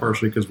expected that,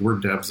 partially because we're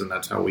devs and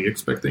that's how we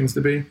expect things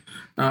to be.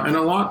 And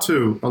a lot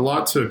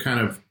to kind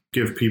of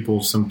give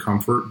people some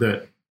comfort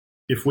that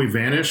if we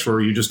vanish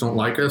or you just don't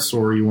like us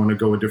or you want to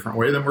go a different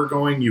way than we're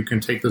going, you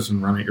can take this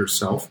and run it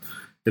yourself.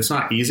 It's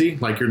not easy.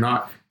 Like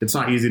it's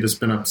not easy to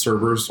spin up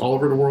servers all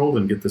over the world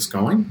and get this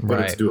going,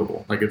 but it's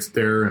doable. Like it's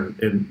there. And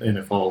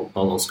if all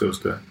else goes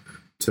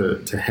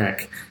to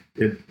heck,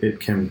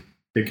 it can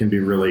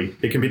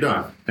be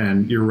done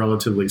and you're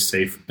relatively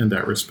safe in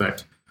that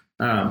respect.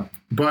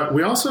 But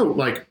we also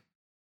like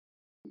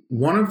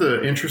one of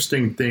the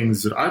interesting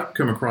things that I've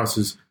come across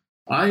is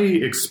I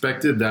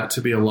expected that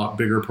to be a lot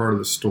bigger part of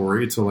the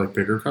story to like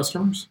bigger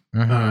customers.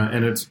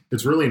 And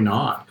it's really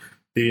not.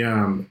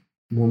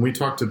 When we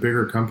talk to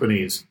bigger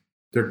companies,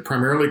 they're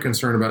primarily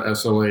concerned about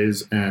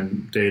SLAs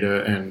and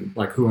data and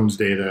like who owns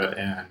data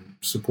and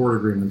support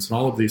agreements and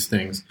all of these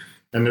things.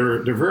 And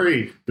there's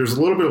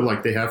a little bit of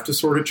like, they have to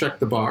sort of check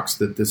the box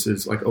that this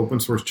is like open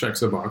source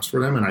checks a box for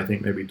them. And I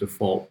think maybe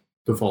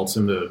defaults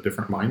into a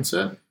different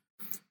mindset.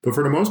 But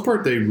for the most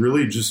part, they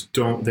really just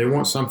they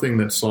want something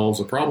that solves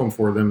a problem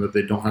for them that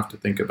they don't have to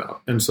think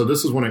about. And so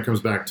this is when it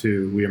comes back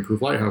to, we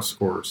improve lighthouse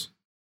scores.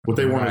 What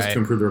they want is to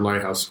improve their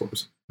lighthouse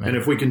scores. Right. And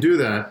if we can do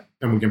that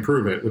and we can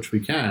prove it, which we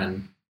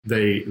can,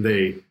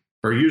 they're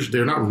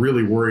not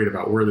really worried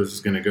about where this is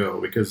going to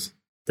go because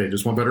they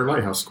just want better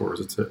lighthouse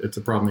scores. It's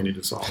a problem they need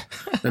to solve.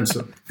 And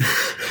so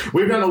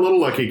we've gotten a little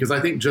lucky because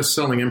I think just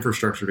selling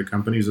infrastructure to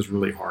companies is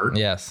really hard.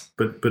 Yes.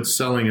 But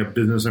selling a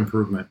business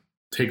improvement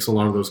takes a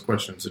lot of those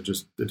questions.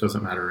 It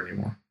doesn't matter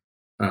anymore.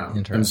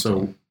 And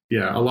so,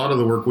 yeah, a lot of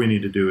the work we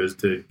need to do is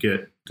to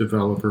get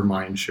developer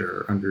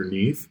mindshare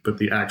underneath, but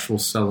the actual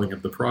selling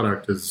of the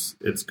product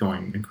it's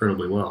going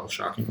incredibly well,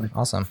 shockingly.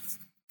 Awesome.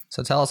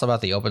 So tell us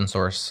about the open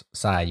source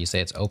side. You say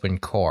it's open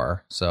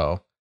core.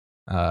 So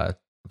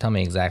tell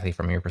me exactly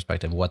from your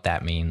perspective what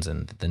that means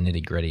and the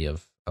nitty gritty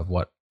of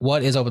what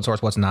is open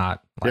source, what's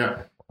not.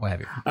 What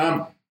have you?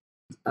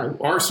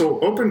 So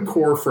open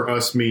core for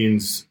us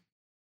means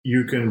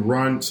you can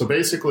run. So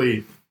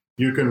basically,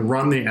 you can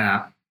run the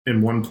app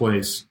in one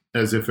place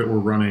as if it were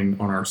running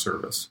on our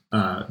service.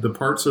 The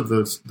parts of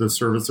the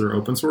service that are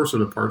open source are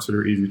the parts that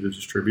are easy to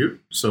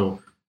distribute. So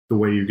the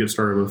way you get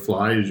started with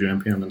Fly is you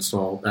npm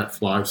install at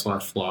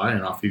fly/fly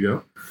and off you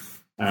go.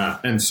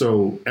 And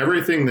so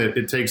everything that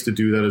it takes to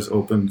do that is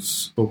open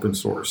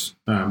source.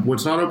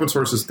 What's not open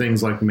source is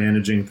things like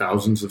managing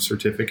thousands of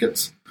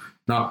certificates.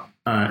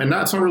 And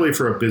that's not really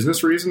for a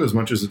business reason as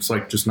much as it's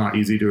like just not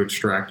easy to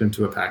extract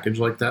into a package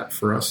like that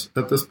for us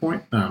at this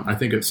point. I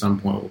think at some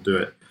point we'll do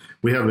it.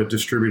 We have a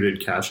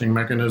distributed caching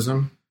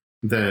mechanism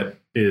that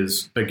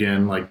is,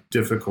 again, like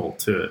difficult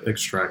to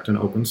extract in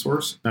open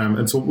source.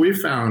 And so what we've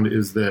found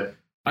is that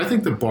I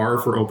think the bar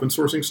for open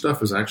sourcing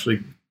stuff is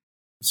actually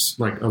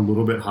like a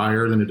little bit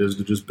higher than it is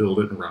to just build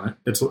it and run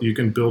it. You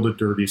can build a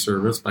dirty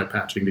service by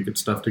patching to get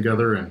stuff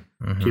together and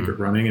keep it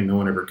running and no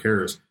one ever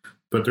cares.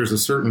 But there's a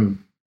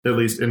certain, at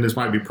least, and this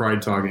might be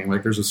pride talking,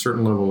 like there's a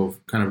certain level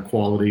of kind of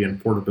quality and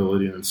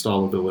portability and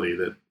installability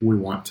that we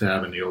want to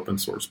have in the open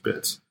source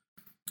bits.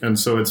 And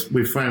so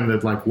we find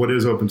that like what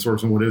is open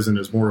source and what isn't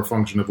is more a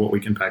function of what we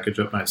can package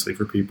up nicely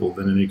for people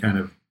than any kind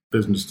of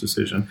business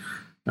decision.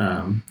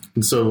 And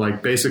so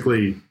like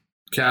basically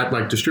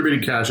like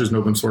distributed cache is an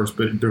open source,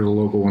 but there's a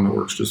local one that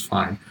works just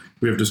fine.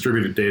 We have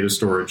distributed data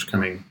storage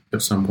coming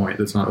at some point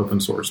that's not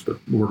open source, but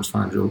works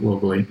fine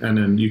locally. And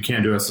then you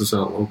can't do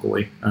SSL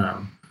locally.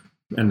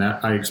 And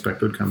that I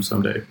expect would come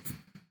someday.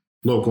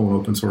 Local and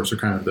open source are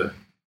kind of the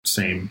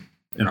same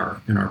in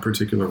our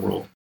particular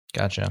world.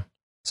 Gotcha.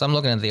 So I'm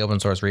looking at the open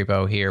source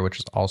repo here, which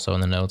is also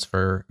in the notes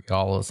for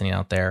y'all listening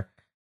out there.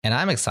 And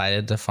I'm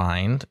excited to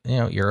find,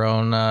 your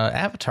own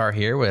avatar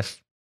here with,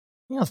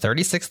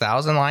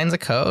 36,000 lines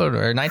of code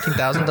or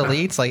 19,000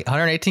 deletes, like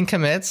 118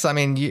 commits. I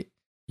mean,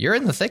 you're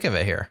in the thick of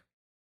it here.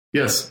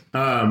 Yes.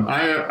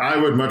 I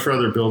would much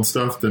rather build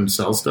stuff than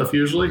sell stuff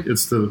usually.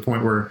 It's to the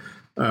point where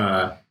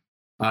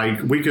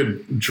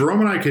Jerome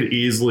and I could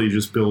easily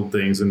just build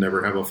things and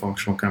never have a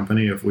functional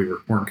company if we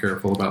weren't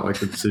careful about like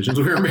the decisions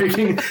we were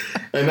making.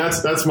 And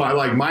that's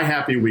my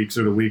happy weeks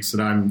are the weeks that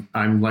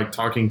I'm like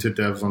talking to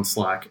devs on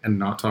Slack and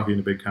not talking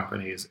to big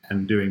companies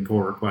and doing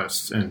pull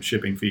requests and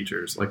shipping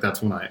features. Like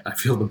that's when I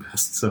feel the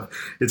best. So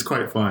it's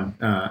quite fun.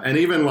 And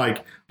even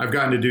like I've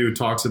gotten to do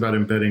talks about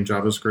embedding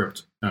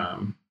JavaScript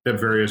at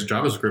various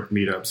JavaScript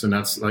meetups, and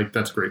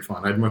that's great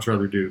fun. I'd much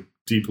rather do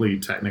deeply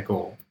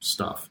technical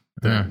stuff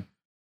than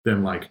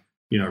like,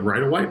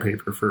 write a white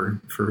paper for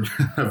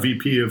a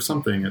VP of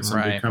something at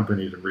some big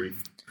company to read.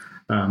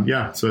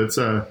 So it's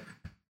I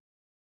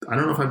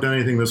don't know if I've done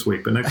anything this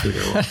week, but next week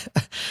I will.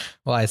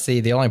 Well, I see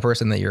the only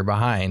person that you're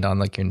behind on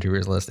the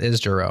contributors list is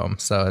Jerome.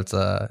 So it's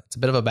a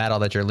bit of a battle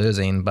that you're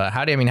losing. But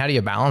how do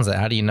you balance it?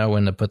 How do you know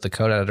when to put the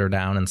code editor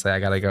down and say, I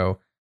got to go,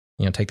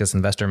 take this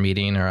investor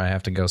meeting, or I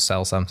have to go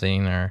sell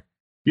something, or?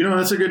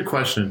 That's a good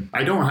question.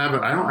 I don't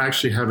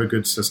actually have a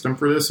good system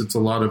for this. It's a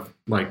lot of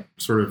like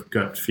sort of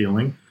gut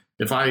feeling.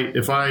 If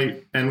I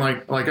and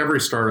like every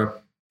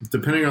startup,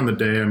 depending on the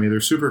day, I'm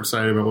either super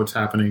excited about what's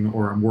happening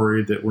or I'm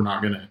worried that we're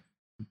not going to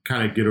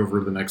kind of get over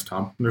the next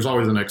hump. And there's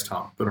always a next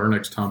hump, but our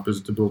next hump is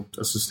to build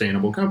a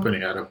sustainable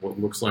company out of what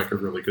looks like a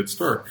really good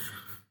start.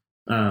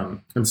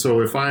 And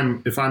so if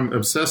I'm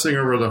obsessing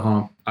over the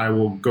hump, I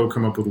will go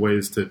come up with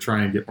ways to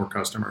try and get more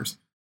customers.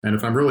 And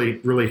if I'm really,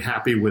 really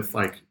happy with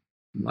like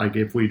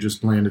if we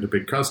just landed a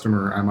big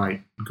customer, I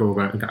might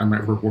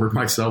reward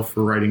myself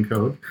for writing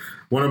code.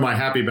 One of my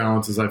happy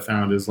balances I've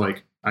found is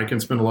like, I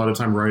can spend a lot of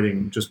time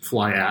writing just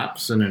fly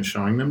apps and then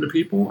showing them to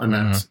people. And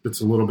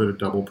it's a little bit of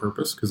double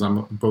purpose because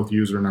I'm both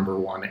user number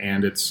one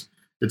and it's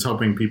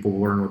helping people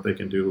learn what they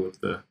can do with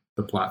the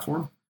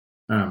platform.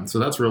 So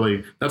that's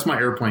my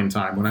airplane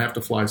time. When I have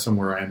to fly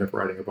somewhere, I end up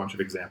writing a bunch of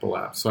example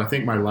apps. So I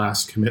think my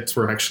last commits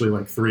were actually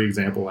like 3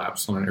 example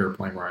apps on an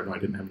airplane ride when I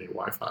didn't have any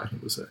Wi-Fi.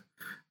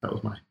 That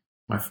was my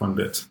fun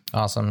bits.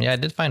 Awesome. Yeah, I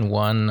did find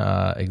one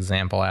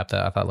example app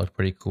that I thought looked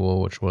pretty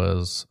cool, which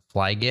was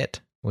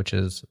FlyGit, which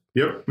is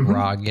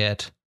raw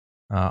Git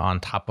on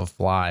top of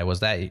Fly.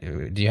 Was that?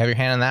 Do you have your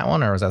hand in that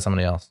one, or was that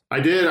somebody else?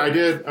 I did.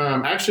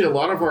 Actually, a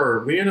lot of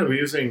we end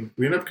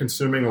up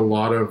consuming a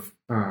lot of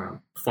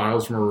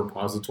files from a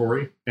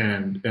repository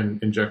and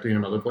injecting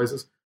them other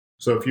places.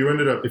 So if you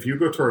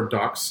go to our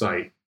docs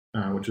site,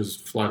 which is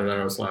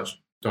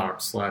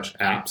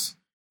fly.io/docs/apps,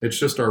 it's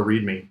just our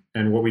README.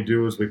 And what we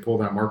do is we pull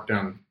that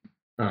markdown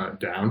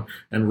down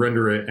and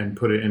render it and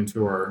put it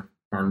into our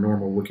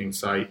normal looking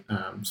site.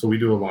 So we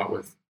do a lot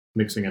with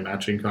mixing and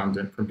matching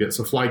content from Git.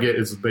 So FlyGit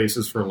is the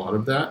basis for a lot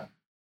of that.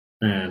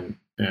 And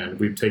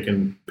we've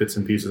taken bits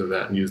and pieces of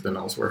that and used them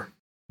elsewhere.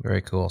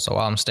 Very cool. So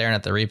while I'm staring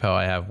at the repo,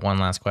 I have one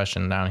last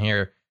question down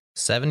here.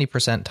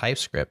 70%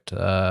 TypeScript.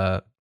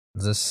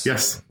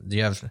 Yes. Do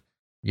you have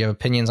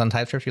opinions on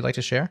TypeScript you'd like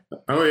to share?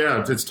 Oh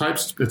yeah, it's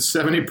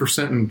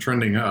 70% and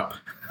trending up.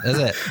 Is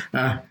it?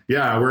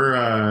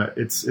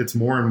 It's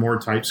more and more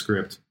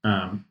TypeScript.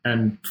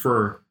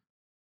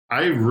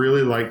 I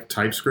really like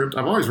TypeScript.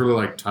 I've always really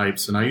liked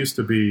types, and I used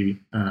to be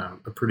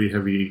a pretty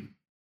heavy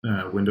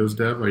Windows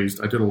dev. I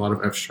did a lot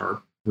of F#,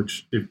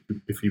 which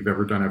if you've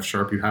ever done F#,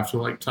 you have to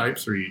like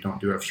types, or you don't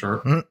do F#.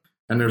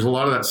 And there's a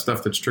lot of that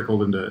stuff that's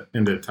trickled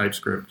into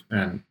TypeScript.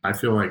 And I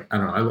feel like, I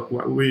don't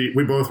know,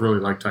 we both really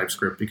like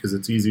TypeScript because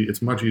it's easy.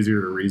 It's much easier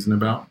to reason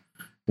about.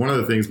 One of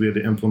the things we had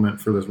to implement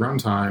for this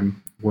runtime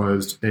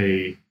was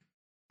we're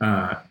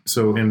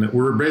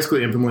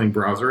basically implementing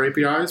browser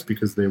APIs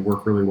because they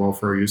work really well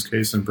for our use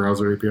case, and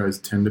browser APIs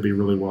tend to be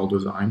really well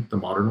designed, the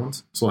modern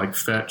ones. So like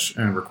fetch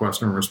and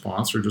request and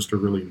response are just a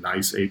really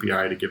nice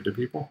API to give to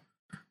people.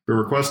 The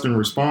request and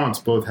response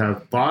both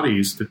have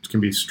bodies that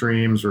can be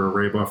streams or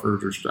array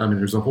buffers,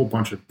 there's a whole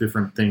bunch of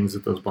different things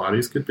that those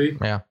bodies could be.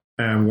 Yeah.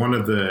 And one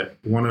of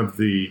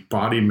the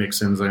body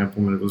mix-ins I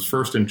implemented was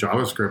first in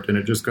JavaScript, and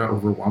it just got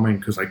overwhelming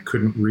because I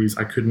couldn't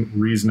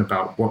reason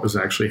about what was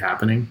actually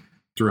happening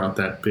throughout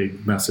that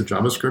big mess of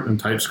JavaScript, and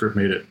TypeScript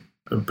made it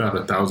about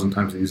 1,000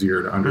 times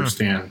easier to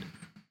understand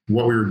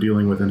what we were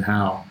dealing with and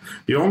how.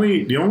 The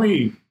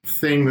only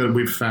thing that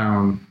we've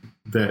found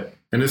that,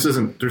 and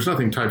there's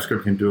nothing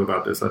TypeScript can do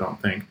about this, I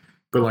don't think,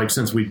 but like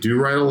since we do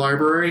write a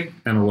library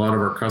and a lot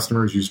of our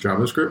customers use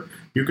JavaScript,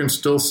 you can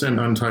still send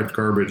untyped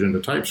garbage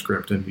into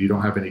TypeScript, and you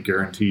don't have any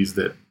guarantees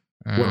that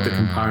what the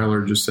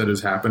compiler just said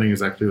is happening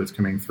is actually what's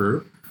coming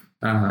through.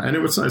 And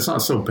it's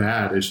not so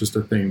bad. It's just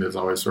a thing that's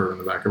always sort of in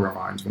the back of our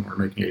minds when we're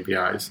making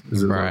APIs.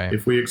 Like,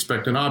 if we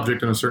expect an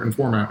object in a certain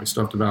format, we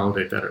still have to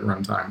validate that at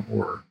runtime,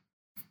 or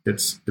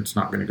it's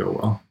not going to go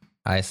well.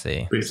 I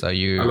see. But I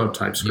love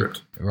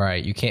TypeScript.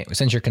 You can't,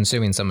 since you're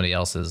consuming somebody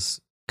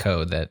else's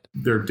code, that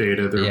their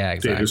data,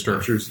 data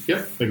structures.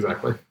 Yep,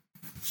 exactly.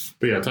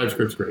 But yeah,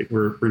 TypeScript's great.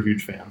 We're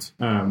huge fans.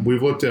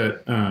 We've looked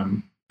at.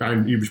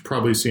 You've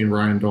probably seen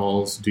Ryan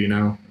Dahl's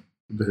Dino.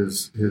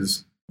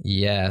 His.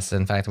 Yes,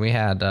 in fact, we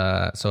had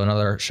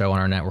another show on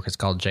our network is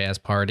called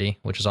JS Party,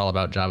 which is all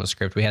about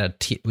JavaScript. We had a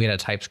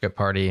TypeScript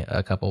party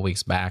a couple of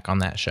weeks back on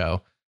that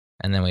show,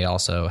 and then we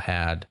also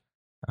had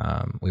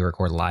we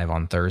record live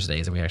on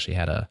Thursdays, and we actually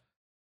had a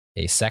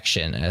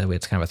section.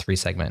 It's kind of a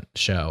 3-segment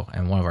show,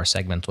 and one of our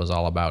segments was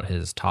all about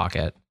his talk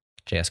at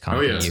JSConf.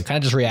 Oh, yes. Kind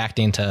of just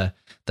reacting to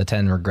the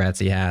 10 regrets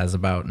he has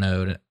about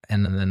Node,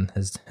 and then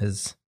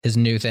his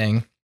new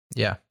thing.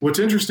 Yeah. What's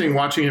interesting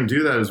watching him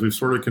do that is we've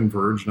sort of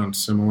converged on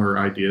similar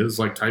ideas.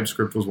 Like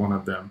TypeScript was one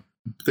of them.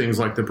 things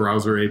like the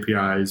browser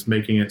APIs,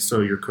 making it so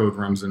your code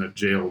runs in a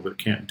jail but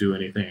can't do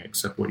anything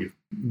except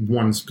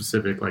one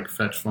specific like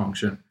fetch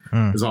function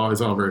is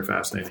all very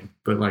fascinating.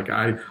 But like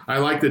I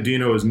like that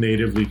Dino is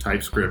natively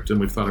TypeScript, and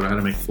we've thought about how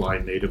to make Fly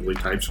natively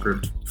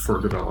TypeScript for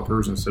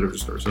developers instead of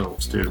just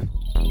ourselves too.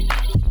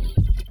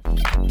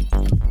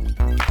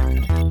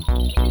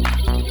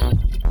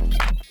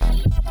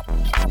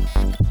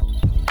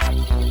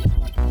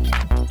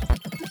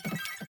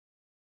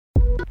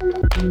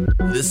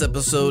 This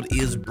episode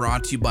is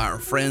brought to you by our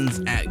friends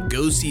at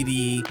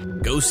GoCD.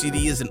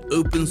 GoCD is an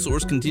open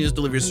source continuous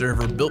delivery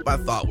server built by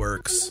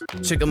ThoughtWorks.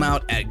 Check them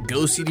out at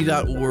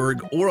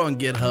gocd.org or on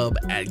GitHub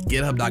at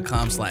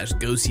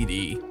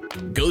github.com/GoCD.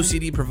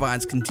 GoCD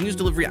provides continuous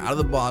delivery out of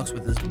the box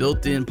with its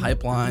built-in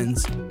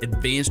pipelines,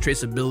 advanced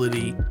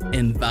traceability,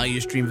 and value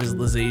stream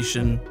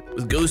visualization.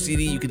 With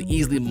GoCD, you can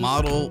easily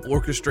model,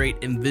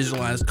 orchestrate, and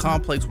visualize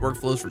complex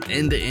workflows from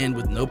end to end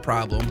with no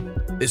problem.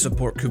 They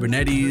support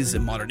Kubernetes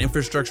and modern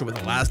infrastructure with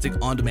elastic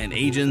on-demand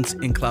agents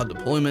and cloud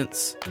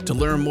deployments. To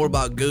learn more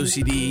about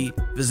GoCD,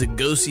 visit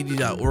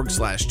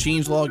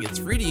gocd.org/changelog. It's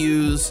free to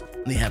use,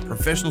 and they have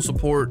professional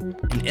support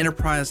and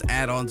enterprise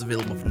add-ons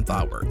available from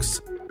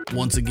ThoughtWorks.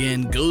 Once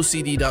again,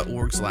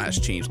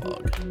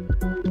 gocd.org/changelog.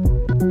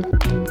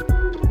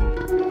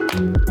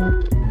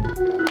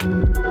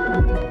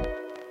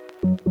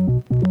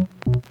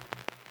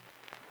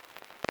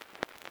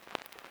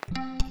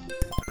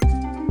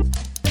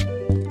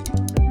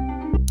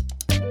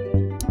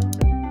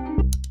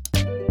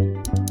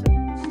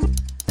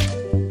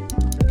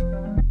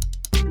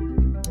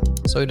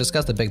 So we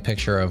discussed the big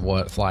picture of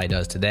what Fly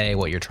does today,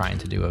 what you're trying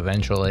to do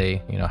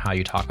eventually, how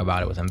you talk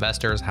about it with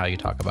investors, how you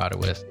talk about it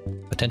with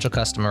potential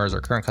customers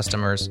or current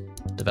customers,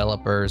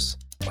 developers.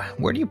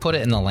 Where do you put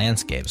it in the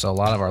landscape? So a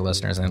lot of our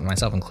listeners, and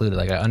myself included,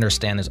 I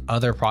understand there's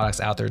other products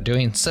out there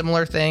doing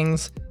similar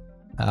things.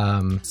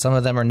 Some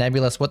of them are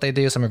nebulous what they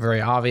do. Some are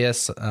very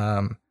obvious.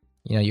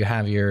 You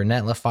have your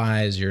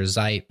Netlifys, your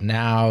Zeit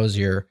Nows,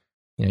 your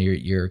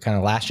kind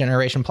of last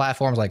generation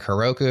platforms like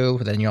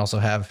Heroku. Then you also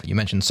have, you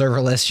mentioned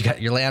serverless, you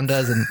got your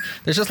Lambdas, and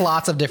there's just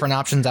lots of different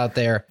options out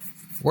there.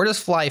 Where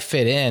does Fly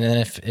fit in? And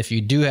if you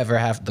do ever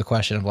have the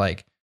question of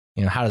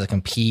how does it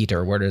compete,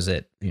 or where does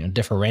it,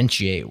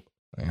 differentiate?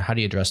 How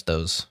do you address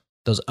those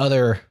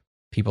other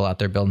people out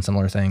there building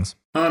similar things?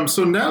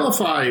 So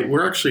Netlify,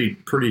 we're actually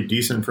pretty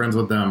decent friends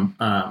with them.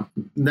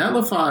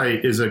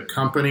 Netlify is a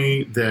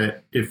company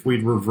that if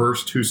we'd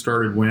reversed who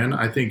started when,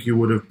 I think you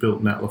would have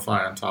built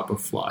Netlify on top of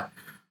Fly.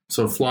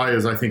 So Fly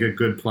is, I think, a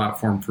good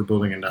platform for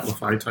building a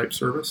Netlify type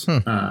service,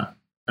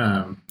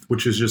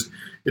 which is just,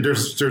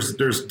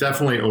 there's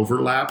definitely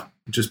overlap,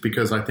 just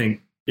because I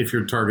think if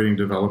you're targeting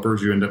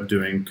developers, you end up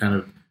doing kind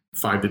of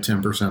 5 to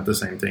 10% the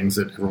same things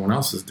that everyone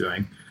else is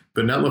doing.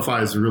 But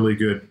Netlify is a really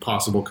good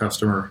possible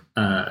customer.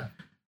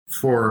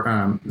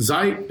 For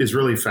Zeit is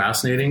really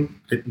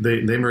fascinating.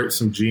 They write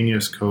some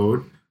genius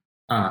code.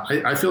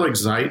 I feel like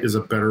Zeit is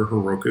a better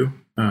Heroku.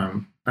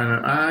 And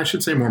I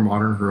should say more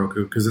modern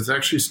Heroku, because it's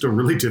actually still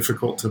really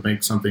difficult to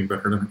make something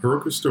better.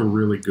 Heroku is still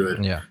really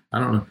good. Yeah. I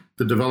don't know.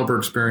 The developer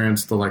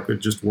experience, it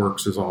just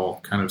works, is all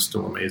kind of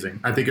still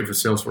amazing. I think if a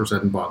Salesforce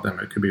hadn't bought them,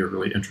 it could be a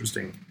really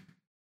interesting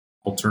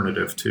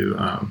alternative to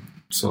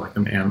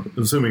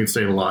assuming it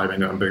stayed alive and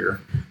gotten bigger,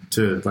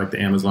 to like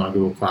the Amazon,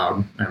 Google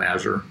Cloud, and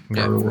Azure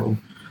part of the world.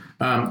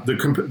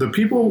 The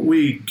people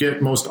we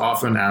get most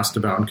often asked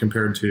about and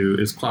compared to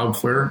is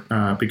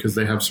Cloudflare, because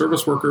they have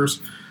service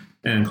workers,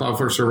 and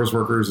Cloudflare service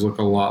workers look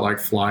a lot like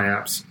Fly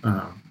apps,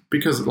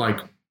 because I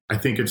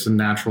think it's a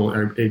natural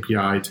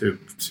API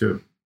to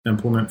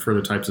implement for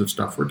the types of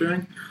stuff we're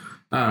doing.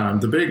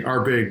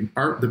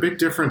 The big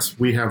difference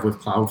we have with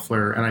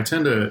Cloudflare, and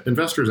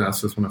investors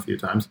ask this one a few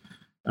times,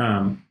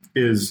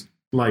 is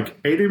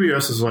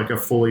AWS is like a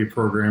fully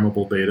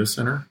programmable data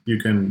center. You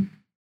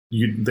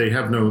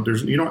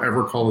don't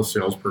ever call a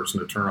salesperson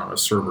to turn on a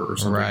server or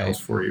something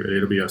else for you at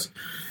AWS.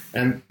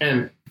 And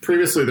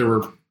previously there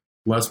were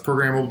less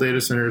programmable data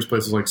centers,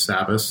 places like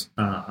Savvis,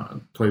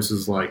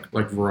 places like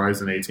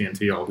Verizon,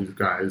 AT&T, all these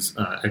guys,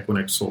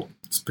 Equinix sold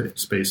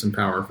space and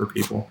power for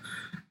people.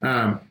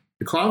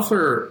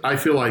 Cloudflare, I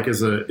feel like,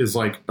 is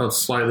like a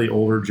slightly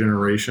older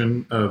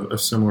generation of a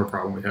similar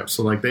problem we have.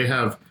 So they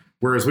have,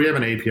 whereas we have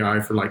an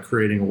API for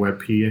creating a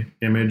WebP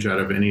image out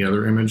of any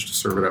other image to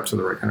serve it up to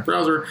the right kind of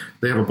browser,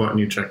 they have a button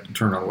you check to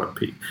turn on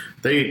WebP.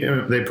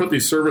 They put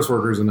these service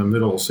workers in the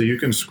middle, so you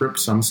can script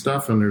some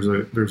stuff, and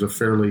there's a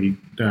fairly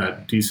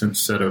decent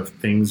set of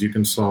things you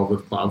can solve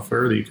with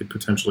Cloudflare that you could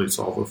potentially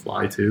solve with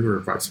Fly too, or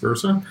vice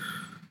versa.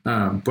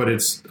 But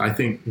I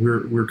think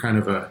we're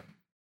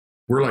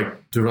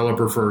like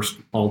developer first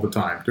all the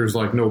time. There's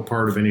no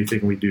part of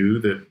anything we do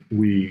that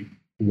we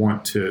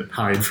want to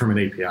hide from an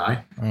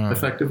API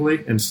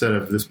effectively, instead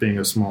of this being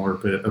a smaller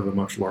bit of a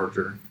much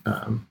larger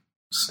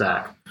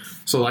stack.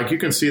 So you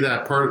can see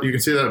that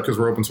because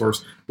we're open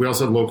source. We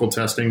also have local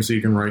testing, so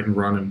you can write and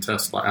run and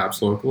test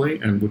apps locally,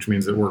 and which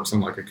means it works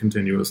on a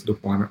continuous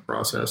deployment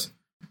process,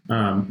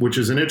 which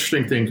is an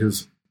interesting thing,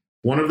 because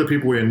one of the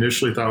people we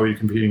initially thought we'd be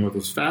competing with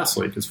was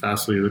Fastly, because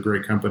Fastly is a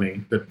great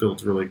company that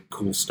builds really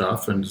cool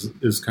stuff and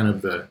is kind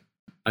of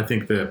I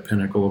think the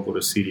pinnacle of what a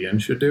CDN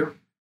should do.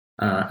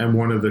 And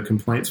one of the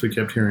complaints we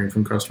kept hearing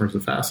from customers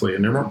of Fastly,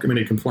 and there weren't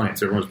many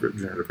complaints, everyone's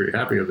pretty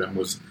happy with them,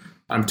 was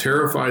I'm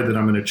terrified that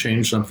I'm going to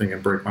change something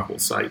and break my whole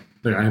site.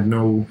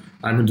 I'm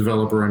a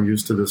developer. I'm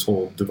used to this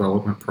whole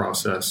development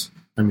process.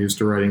 I'm used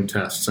to writing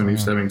tests. I'm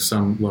used to having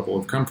some level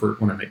of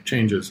comfort when I make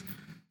changes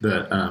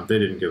that they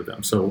didn't give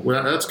them. So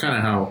that's kind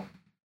of how,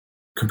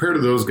 compared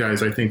to those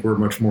guys, I think we're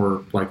much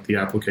more like the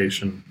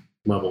application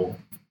level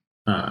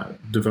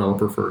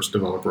developer first,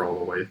 developer all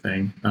the way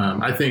thing.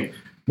 I think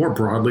more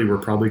broadly, we're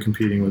probably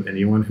competing with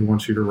anyone who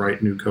wants you to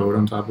write new code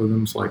on top of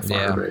them. It's like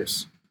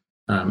Firebase,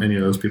 any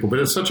of those people. But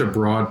it's such a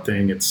broad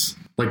thing. It's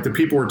like the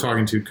people we're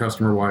talking to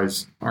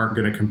customer-wise aren't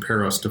going to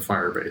compare us to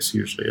Firebase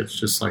usually. It's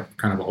just like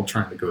kind of all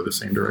trying to go the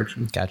same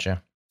direction.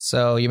 Gotcha.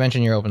 So you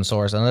mentioned your open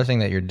source. Another thing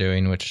that you're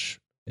doing, which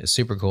is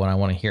super cool and I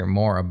want to hear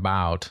more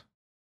about,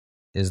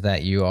 is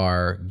that you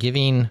are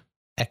giving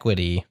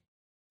equity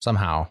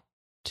somehow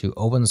to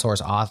open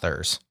source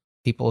authors,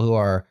 people who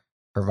are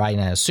providing,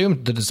 I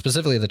assume,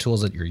 specifically the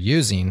tools that you're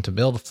using to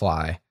build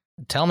Fly.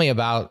 Tell me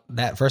about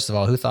that. First of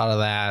all, who thought of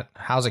that?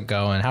 How's it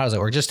going? How does it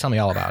work? Just tell me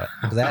all about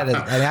it. That is,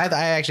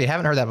 I actually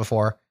haven't heard that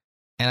before.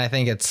 And I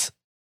think it's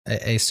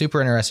a super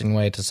interesting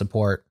way to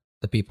support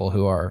the people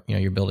who are,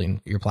 you're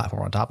building your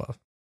platform on top of.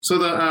 So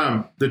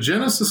the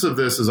genesis of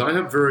this is I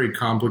have very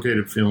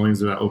complicated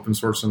feelings about open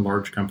source and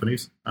large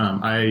companies.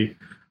 I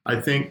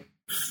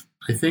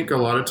think a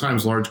lot of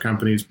times large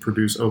companies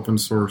produce open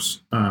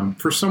source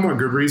for somewhat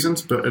good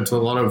reasons, but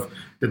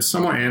it's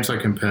somewhat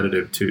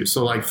anti-competitive too.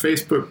 So like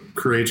Facebook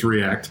creates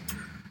React,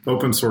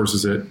 open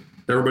sources it,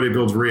 everybody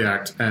builds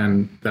React,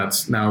 and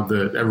that's now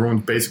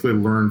everyone's basically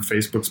learned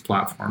Facebook's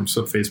platform,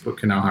 so Facebook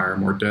can now hire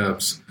more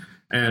devs.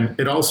 And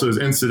it also is,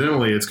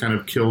 incidentally, it's kind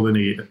of killed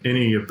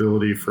any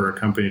ability for a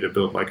company to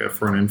build like a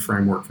front-end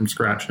framework from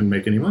scratch and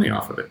make any money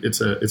off of it.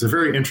 It's a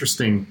very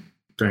interesting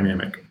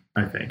dynamic,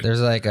 I think.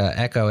 There's like an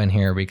echo in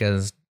here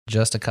because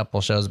just a couple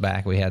shows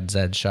back, we had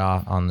Zed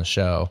Shah on the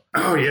show.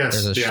 Oh,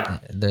 yes.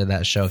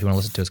 That show, if you want to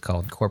listen to, it's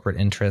called Corporate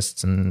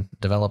Interests and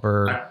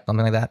Developer,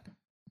 something like that.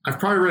 I've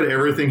probably read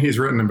everything he's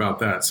written about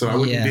that, so I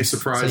wouldn't be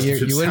surprised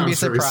if it you wouldn't be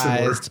sounds very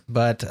similar. surprised,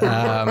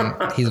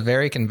 but he's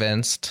very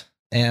convinced.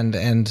 And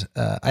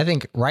I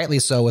think rightly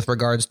so with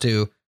regards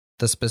to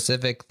the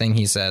specific thing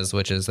he says,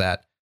 which is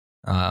that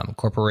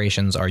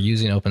corporations are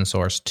using open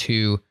source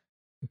to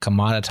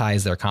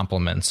commoditize their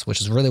complements, which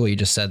is really what you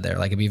just said there.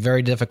 Like it'd be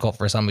very difficult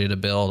for somebody to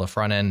build a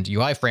front end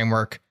UI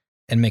framework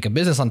and make a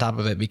business on top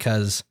of it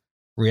because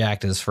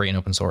React is free and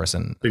open source.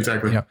 And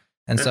exactly.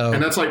 And so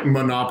that's like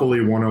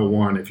Monopoly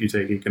 101 if you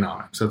take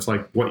economics. That's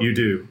like what you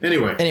do.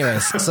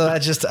 Anyways, so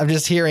I'm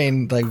just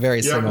hearing like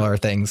very similar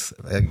things.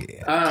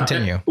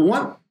 Continue.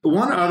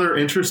 One other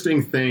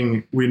interesting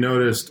thing we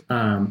noticed,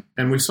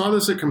 and we saw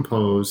this at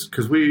Compose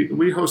because we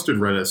hosted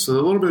Redis. So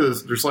a little bit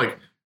of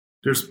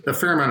there's a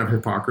fair amount of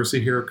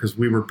hypocrisy here because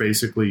we were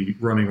basically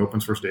running open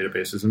source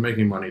databases and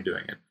making money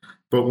doing it.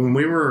 But when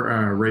we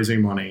were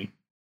raising money,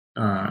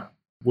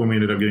 when we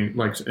ended up getting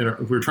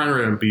we were trying to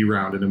run a B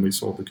round and then we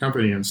sold the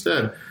company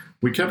instead,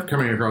 we kept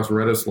coming across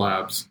Redis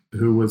Labs,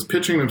 who was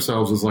pitching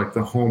themselves as like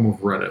the home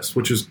of Redis,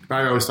 which is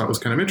I always thought was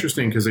kind of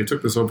interesting because they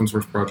took this open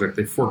source project,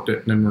 they forked it,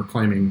 and then were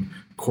claiming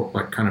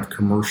like kind of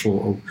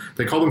commercial.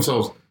 They called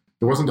themselves,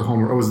 it wasn't the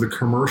home, it was the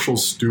commercial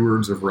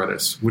stewards of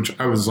Redis, which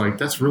I was like,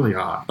 that's really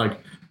odd. Like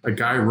a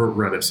guy wrote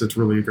Redis, it's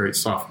really great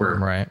software.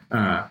 Right.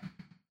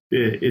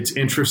 It's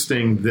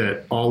interesting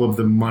that all of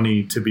the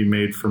money to be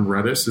made from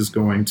Redis is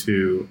going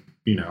to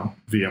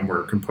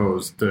VMware,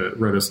 Compose, the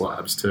Redis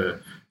Labs, to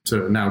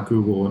now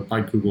Google,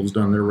 like Google's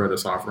done their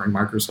Redis offering,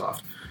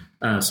 Microsoft.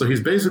 So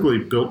he's basically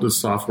built this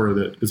software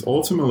that is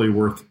ultimately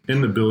worth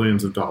in the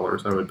billions of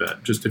dollars, I would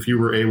bet. Just if you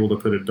were able to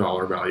put a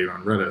dollar value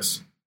on Redis,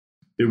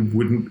 it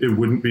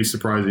wouldn't be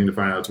surprising to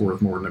find out it's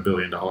worth more than $1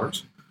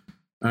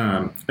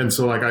 billion. And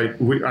so like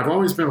I've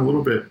always been a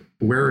little bit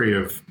wary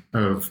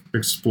of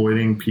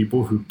exploiting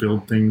people who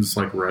build things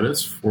like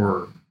Redis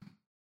for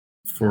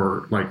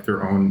like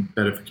their own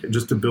edification,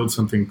 just to build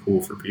something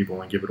cool for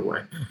people and give it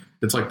away.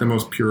 It's like the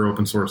most pure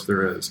open source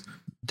there is.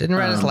 Didn't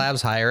Redis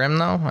Labs hire him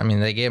though? I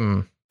mean, they gave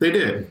him. They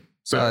did.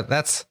 So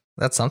that's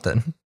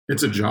something.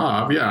 It's a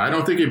job. Yeah. I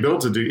don't think he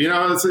built it.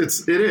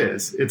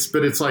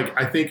 But it's like,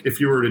 I think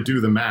if you were to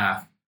do the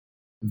math,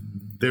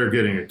 they're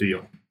getting a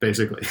deal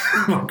basically.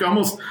 Like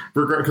almost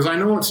because I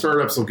know what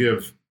startups will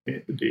give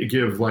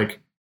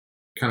like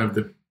kind of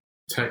the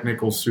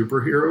technical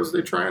superheroes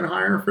they try and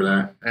hire for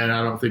that, and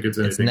I don't think it's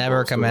anything.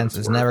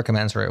 It's never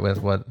commensurate with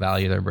what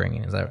value they're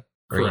bringing. Is that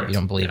correct? You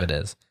don't believe it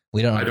is?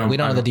 We don't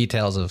know the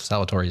details of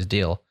Salvatore's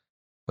deal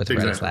with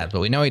Redis Labs,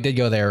 but we know he did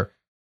go there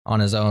on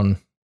his own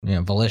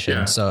volition.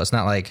 Yeah. So it's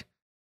not like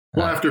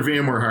after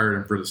VMware hired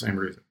him for the same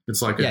reason.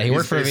 It's like he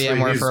worked for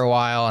VMware for a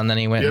while, and then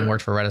he went and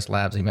worked for Redis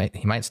Labs. He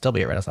might still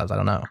be at Redis Labs. I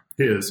don't know.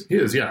 He is,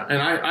 yeah.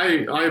 And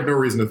I have no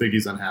reason to think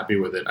he's unhappy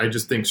with it. I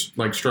just think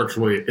like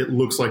structurally, it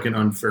looks like an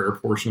unfair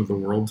portion of the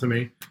world to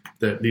me.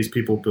 that these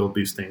people build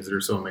these things that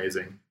are so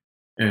amazing.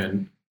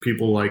 And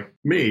people like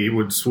me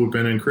would swoop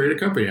in and create a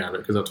company out of it,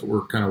 because that's what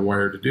we're kind of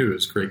wired to do,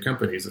 is create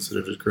companies instead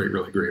of just create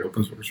really great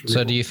open source.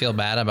 So do you feel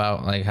bad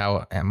about like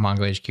how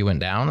MongoHQ went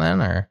down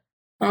then, or?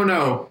 Oh,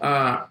 no.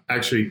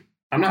 Actually,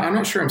 I'm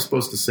not sure I'm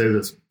supposed to say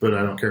this, but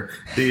I don't care.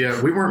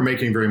 We weren't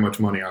making very much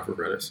money off of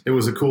Redis. It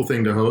was a cool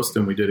thing to host,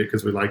 and we did it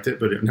because we liked it,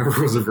 but it never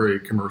was a very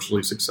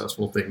commercially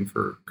successful thing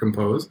for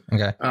Compose.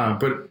 Okay.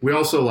 But we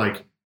also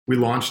we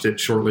launched it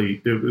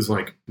shortly. It was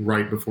like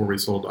right before we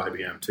sold to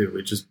IBM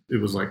too. It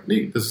was like,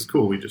 neat, this is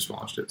cool. We just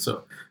launched it.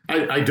 So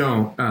I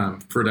don't,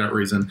 for that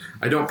reason,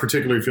 I don't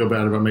particularly feel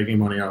bad about making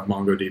money off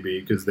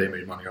MongoDB, because they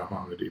made money off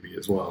MongoDB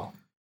as well.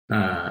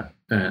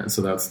 And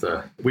so that's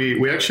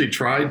we actually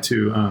tried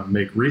to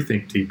make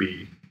Rethink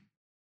DB.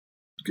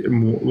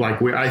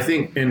 I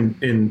think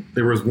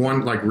there was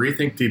one like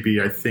Rethink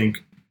DB, I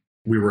think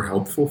we were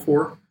helpful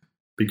for,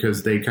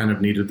 because they kind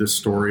of needed this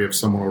story of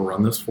someone will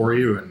run this for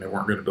you, and they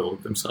weren't going to build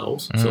it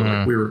themselves.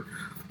 Mm-hmm. So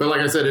but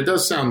like I said, it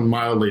does sound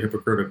mildly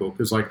hypocritical,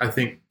 because I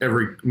think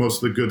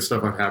most of the good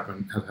stuff has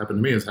happened to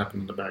me has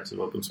happened in the backs of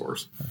open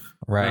source.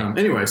 Right.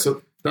 Anyway,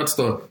 so that's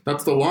the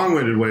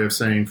long-winded way of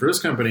saying, for this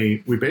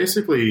company, we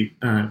basically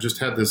just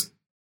had this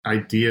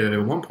idea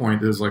at one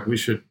point is like we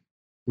should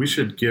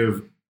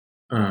give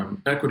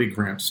equity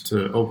grants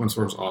to open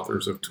source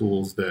authors of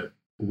tools that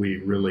we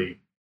really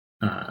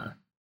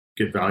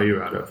get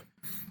value out of.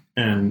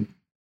 And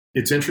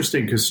it's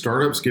interesting because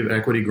startups give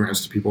equity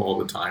grants to people all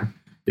the time.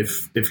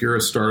 If you're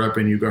a startup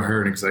and you go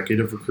hire an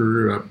executive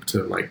recruiter up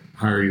to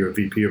hire you a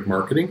VP of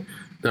marketing,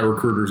 that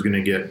recruiter is going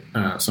to get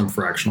some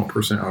fractional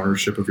percent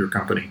ownership of your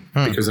company,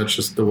 because that's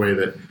just the way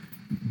that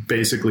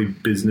basically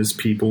business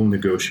people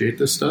negotiate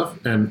this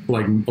stuff. And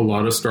a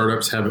lot of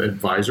startups have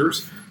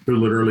advisors who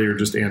literally are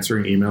just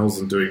answering emails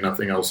and doing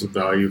nothing else of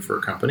value for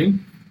a company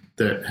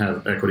that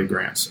have equity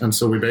grants. And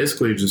so we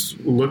basically just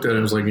looked at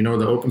it as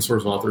the open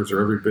source authors are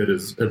every bit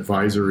as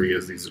advisory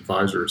as these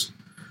advisors.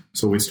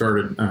 So we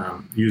started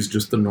use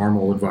just the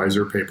normal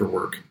advisor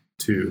paperwork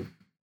to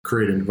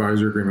create an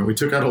advisor agreement. We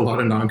took out a lot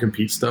of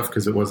non-compete stuff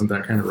because it wasn't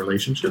that kind of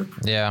relationship.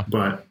 Yeah.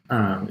 But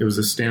it was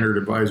a standard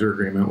advisor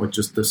agreement with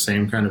just the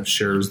same kind of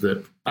shares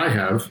that I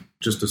have,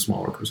 just a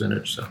smaller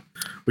percentage. So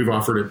we've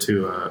offered it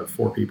to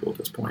 4 people at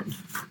this point.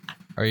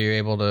 Are you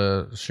able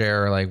to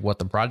share what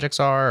the projects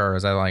are, or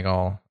is that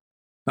all?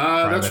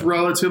 That's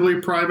relatively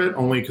private,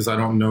 only because I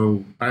don't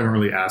know. I haven't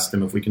really asked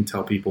them if we can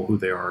tell people who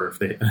they are, if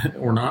they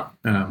or not.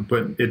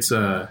 But it's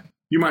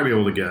you might be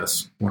able to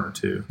guess 1 or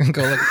 2.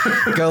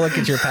 go look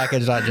at your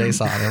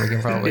package.json, and we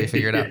can probably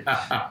figure it out.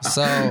 Yeah.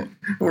 So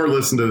or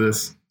listen to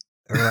this.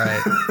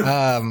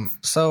 Right.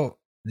 So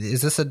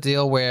is this a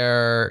deal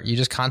where you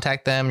just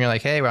contact them and you're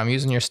like, hey, I'm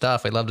using your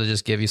stuff. I'd love to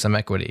just give you some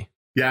equity.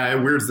 Yeah,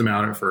 it weirds them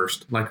out at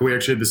first. We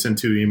actually had to send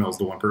 2 emails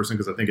to one person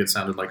because I think it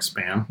sounded like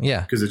spam.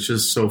 Yeah. Because it's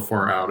just so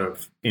far out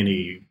of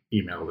any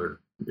email they're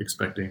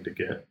expecting to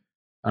get.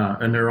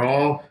 And they're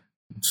all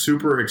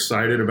super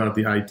excited about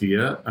the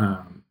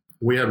idea.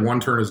 We had one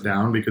turn us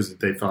down because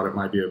they thought it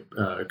might be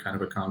a kind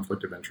of a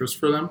conflict of interest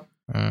for them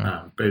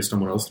based on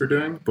what else they're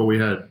doing.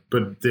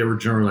 But they were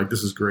generally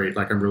this is great.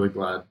 I'm really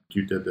glad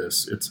you did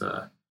this.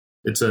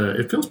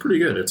 It feels pretty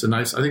good.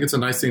 I think it's a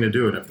nice thing to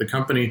do. And if the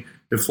company,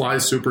 if Fly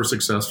is super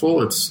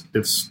successful,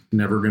 it's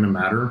never going to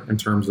matter in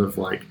terms of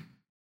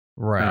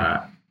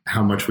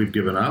how much we've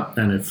given up.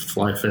 And if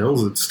Fly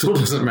fails, it still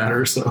doesn't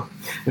matter. So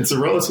it's a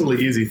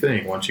relatively easy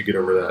thing once you get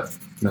over that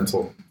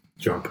mental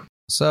jump.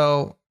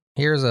 So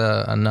here's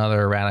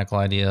another radical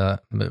idea,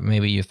 but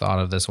maybe you thought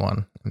of this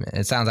one.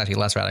 It sounds actually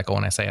less radical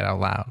when I say it out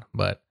loud,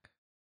 but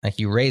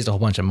you raised a whole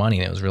bunch of money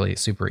and it was really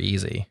super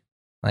easy.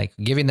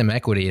 Giving them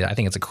equity, I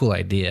think it's a cool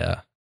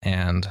idea,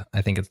 and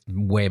I think it's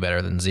way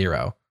better than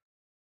zero,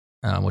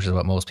 which is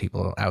what most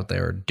people out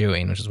there are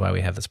doing, which is why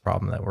we have this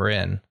problem that we're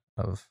in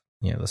of,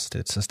 the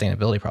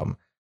sustainability problem.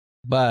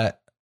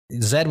 But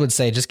Zed would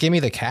say, just give me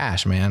the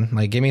cash, man.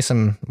 Give me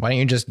some, why don't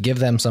you just give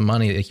them some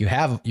money? You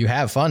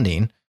have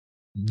funding.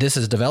 This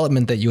is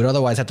development that you would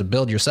otherwise have to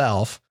build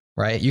yourself,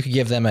 right? You could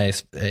give them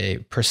a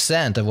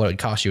percent of what it would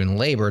cost you in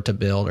labor to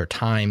build, or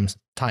time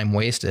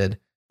wasted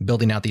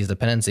building out these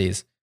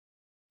dependencies.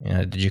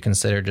 Did you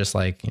consider just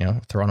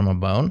throwing them a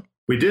bone?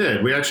 We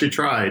did. We actually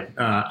tried.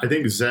 I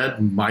think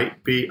Zed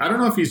might be, I don't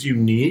know if he's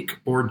unique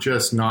or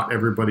just not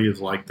everybody is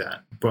like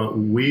that, but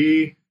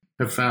we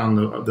have found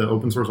the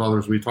open source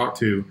authors we talk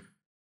to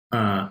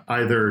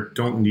either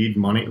don't need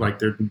money,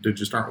 they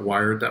just aren't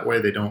wired that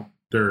way.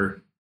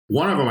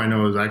 One of them I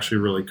know is actually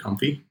really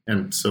comfy.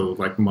 And so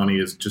money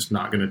is just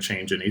not going to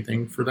change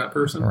anything for that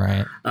person.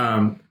 Right.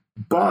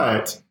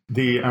 But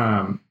the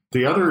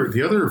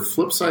other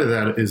flip side of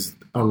that is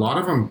a lot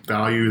of them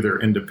value their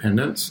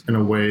independence in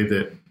a way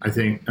that I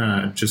think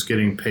just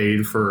getting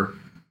paid for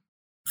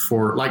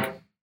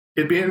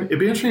it'd be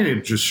interesting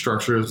to just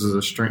structure this as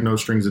a no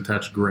strings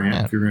attached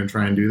grant if you're going to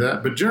try and do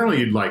that. But generally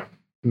you'd I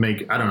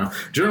don't know.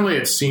 Generally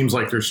it seems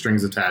like there's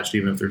strings attached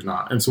even if there's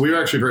not. And so we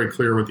were actually very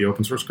clear with the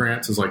open source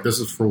grants is this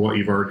is for what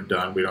you've already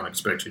done. We don't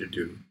expect you to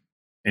do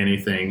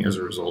anything as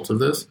a result of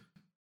this.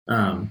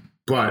 But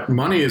But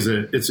money is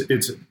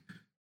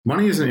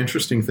money is an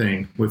interesting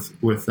thing with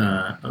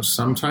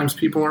sometimes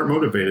people aren't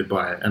motivated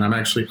by it. And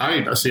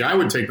I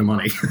would take the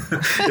money.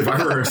 If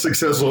I were a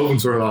successful open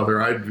source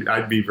author,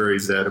 I'd be very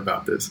zen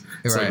about this.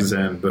 Right. Some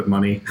zen, but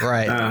money.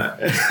 Right.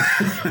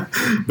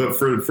 But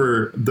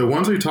for the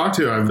ones we talked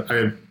to,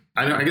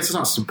 I guess it's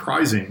not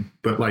surprising,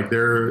 but like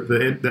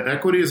the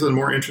equity is a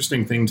more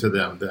interesting thing to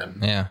them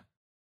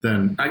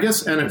than I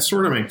guess. And it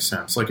sort of makes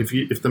sense. Like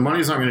if the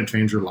money's not going to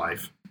change your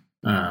life,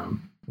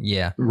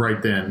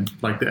 right then,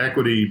 like the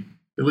equity,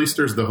 at least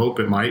there's the hope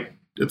it might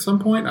at some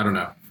point. I don't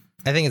know.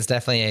 I think it's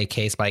definitely a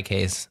case by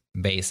case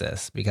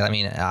basis because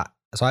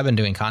so I've been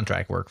doing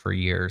contract work for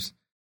years,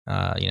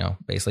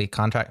 basically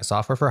contract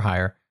software for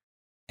hire.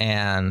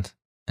 And,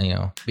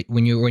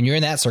 when you're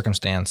in that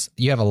circumstance,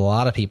 you have a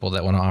lot of people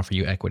that want to offer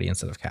you equity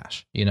instead of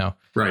cash,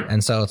 Right.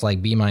 And so it's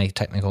like, be my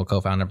technical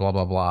co-founder, blah,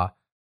 blah, blah.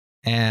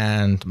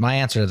 And my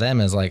answer to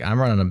them is like, I'm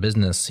running a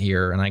business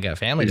here and I got a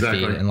family to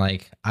feed. And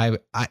like,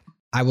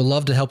 I would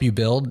love to help you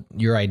build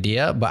your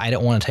idea, but I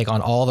don't want to take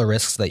on all the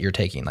risks that you're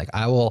taking. Like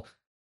I will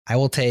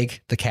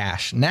take the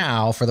cash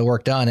now for the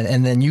work done.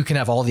 And then you can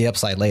have all the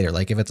upside later.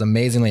 Like if it's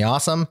amazingly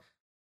awesome,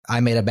 I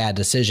made a bad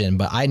decision,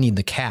 but I need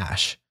the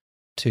cash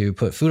to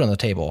put food on the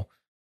table.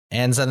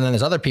 And so then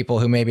there's other people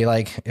who may be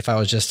like, if I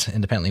was just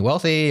independently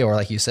wealthy or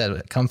like you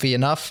said, comfy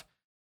enough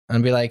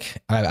and be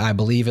like, I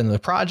believe in the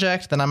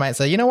project, then I might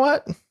say, you know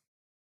what,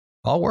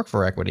 I'll work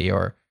for equity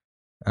or,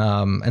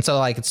 and so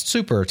like it's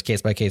super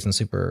case by case and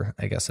super,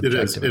 I guess,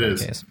 subjective in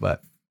that case.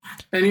 But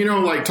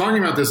and like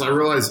talking about this, I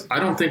realize I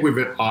don't think we've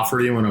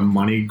offered anyone a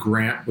money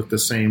grant with the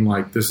same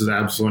like this is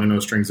absolutely no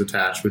strings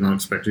attached. We don't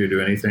expect you to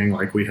do anything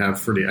like we have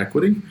for the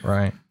equity.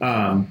 Right.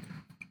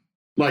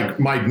 Like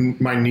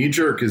my knee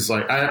jerk is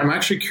like I'm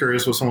actually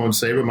curious what someone would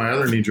say, but my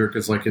other knee jerk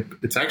is like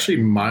it's actually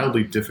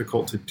mildly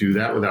difficult to do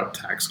that without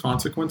tax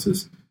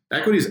consequences.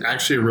 Equity is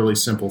actually a really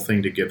simple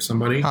thing to give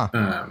somebody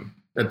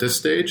at this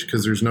stage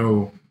because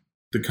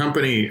the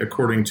company,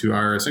 according to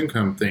IRS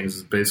income things,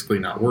 is basically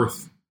not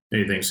worth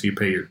anything. So you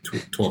pay your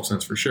 12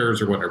 cents for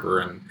shares or whatever.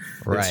 And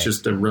it's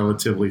just a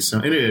relatively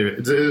simple.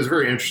 It is a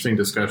very interesting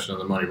discussion of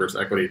the money versus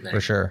equity thing. For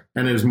sure.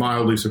 And it is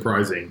mildly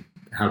surprising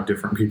how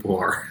different people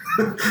are.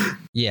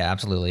 Yeah,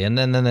 absolutely. And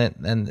then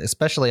and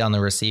especially on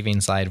the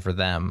receiving side for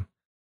them,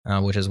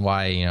 which is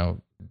why,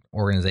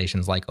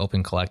 organizations like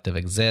Open Collective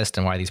exist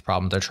and why these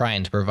problems are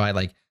trying to provide,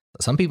 like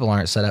some people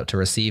aren't set up to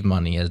receive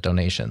money as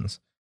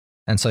donations.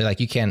 And so like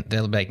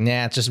they'll be like,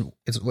 nah,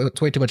 it's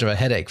way too much of a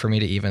headache for me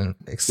to even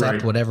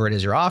accept whatever it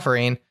is you're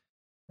offering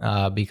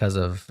because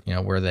of,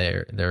 where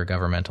their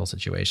governmental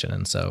situation.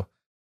 And so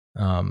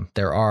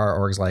there are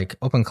orgs like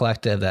Open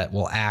Collective that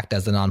will act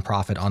as the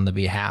nonprofit on the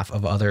behalf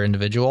of other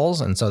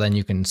individuals. And so then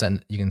you can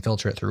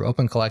filter it through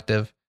Open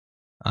Collective,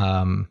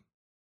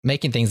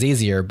 making things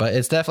easier, but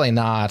it's definitely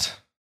not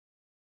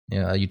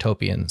a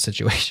utopian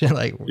situation.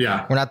 Like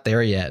we're not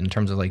there yet in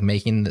terms of like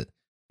making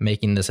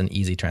this an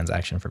easy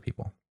transaction for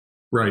people.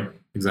 Right.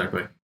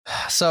 Exactly.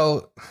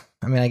 So,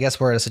 I guess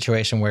we're at a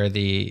situation where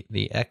the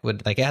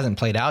equity, like it hasn't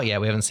played out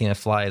yet. We haven't seen it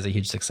fly as a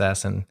huge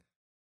success and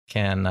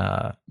can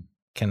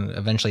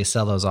eventually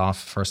sell those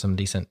off for some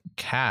decent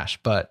cash.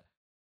 But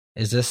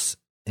is this,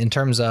 in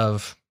terms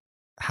of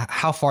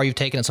how far you've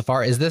taken it so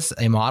far, is this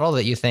a model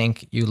that you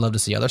think you'd love to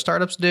see other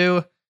startups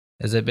do?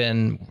 Has it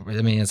been,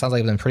 it sounds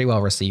like it's been pretty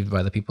well received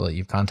by the people that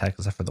you've contacted,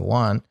 except for the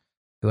one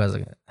who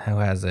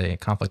has a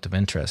conflict of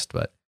interest.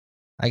 But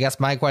I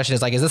guess my question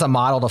is like, is this a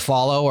model to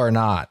follow or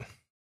not?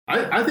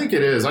 I think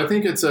it is. I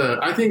think it's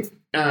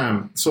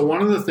so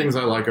one of the things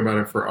I like about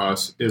it for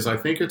us is I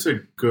think it's a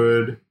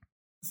good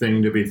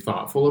thing to be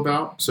thoughtful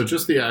about. So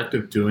just the act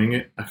of doing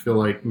it, I feel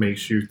like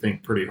makes you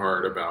think pretty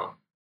hard about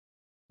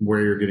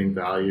where you're getting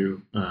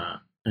value.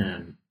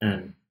 And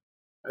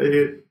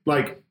it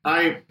like,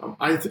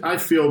 I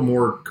feel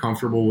more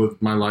comfortable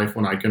with my life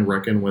when I can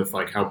reckon with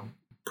like how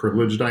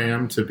privileged I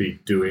am to be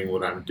doing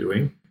what I'm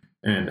doing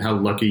and how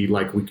lucky,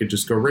 like we could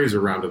just go raise a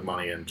round of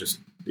money and just,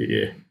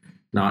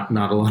 not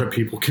a lot of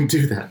people can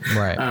do that.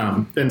 Right.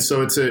 And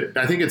so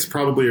I think it's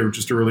probably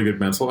just a really good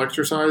mental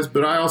exercise,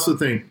 but I also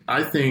think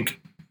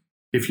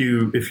if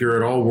you're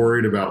at all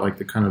worried about like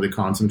the kind of the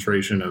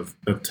concentration of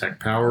tech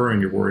power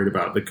and you're worried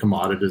about the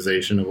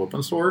commoditization of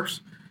open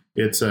source,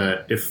 it's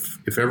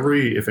if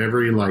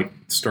every like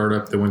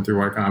startup that went through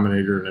Y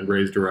Combinator and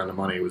raised a round of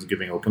money was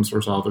giving open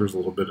source authors a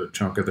little bit of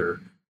chunk of their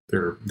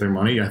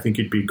money, I think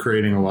you'd be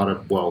creating a lot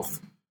of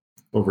wealth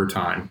over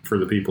time for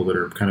the people that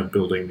are kind of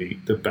building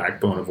the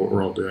backbone of what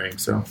we're all doing.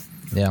 So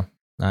yeah,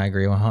 I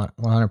agree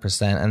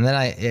 100%. And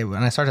then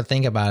when I start to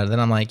think about it, then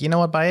I'm like, you know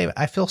what,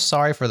 I feel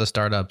sorry for the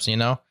startups,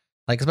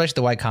 like especially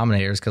the Y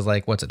Combinators, because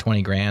like what's it,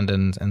 20 grand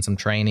and some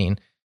training.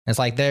 It's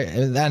like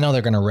I know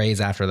they're going to raise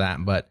after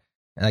that, but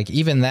like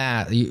even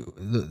that,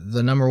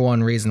 the number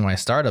one reason why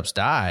startups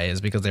die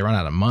is because they run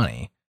out of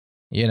money.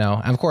 And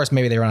of course,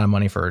 maybe they run out of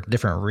money for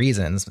different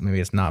reasons. Maybe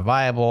it's not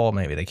viable.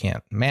 Maybe they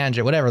can't manage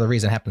it, whatever the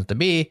reason happens to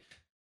be,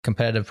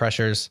 competitive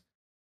pressures.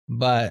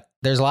 But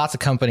there's lots of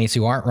companies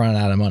who aren't running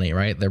out of money,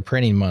 right? They're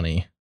printing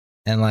money.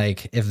 And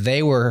like, if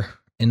they were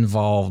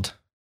involved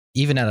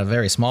even at a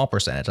very small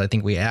percentage. I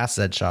think we asked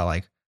Zedshaw,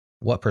 like,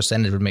 what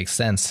percentage would make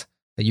sense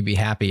that you'd be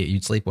happy,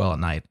 you'd sleep well at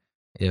night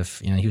if,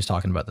 he was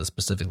talking about this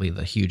specifically,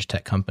 the huge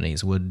tech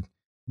companies would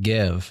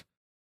give,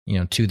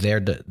 to their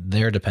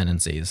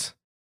dependencies.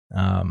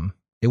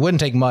 It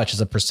wouldn't take much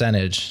as a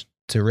percentage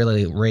to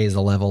really raise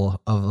the level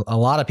of a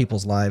lot of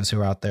people's lives who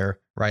are out there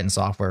writing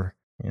software,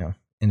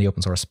 in the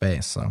open source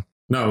space. So.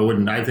 No, it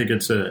wouldn't. I think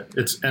it's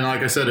and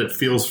like I said, it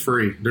feels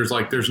free. There's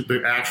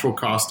the actual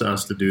cost to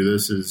us to do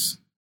this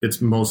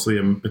it's mostly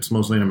an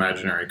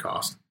imaginary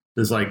cost.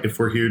 It's like, if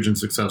we're huge and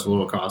successful,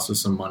 it'll cost us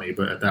some money,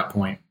 but at that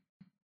point,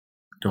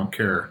 don't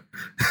care.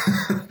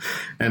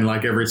 And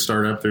like every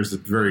startup, there's a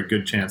very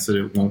good chance that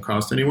it won't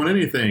cost anyone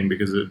anything,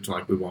 because it's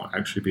like, we won't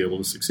actually be able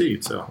to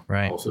succeed. So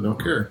also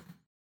don't care.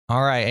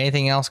 All right.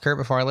 Anything else, Kurt,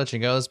 before I let you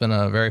go? It's been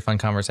a very fun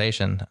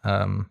conversation.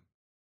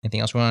 Anything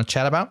else we want to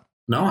chat about?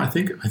 No, I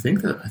think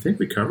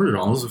we covered it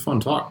all. It was a fun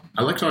talk.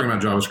 I like talking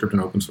about JavaScript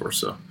and open source,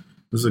 so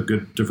this is a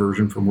good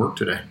diversion from work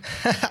today.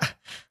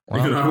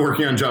 Because I'm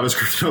working on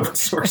JavaScript and open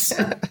source.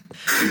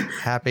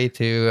 Happy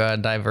to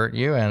divert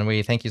you, and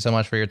we thank you so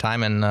much for your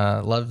time, and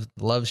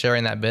love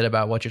sharing that bit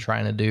about what you're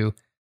trying to do,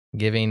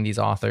 giving these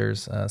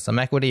authors some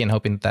equity and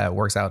hoping that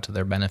works out to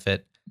their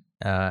benefit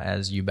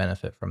as you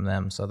benefit from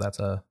them. So that's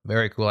a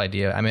very cool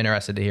idea. I'm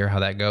interested to hear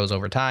how that goes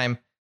over time.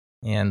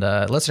 And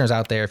listeners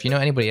out there, if you know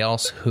anybody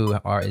else who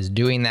is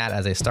doing that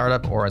as a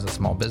startup or as a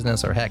small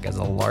business, or heck, as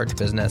a large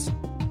business,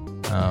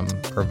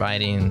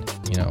 providing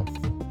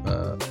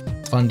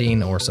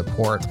funding or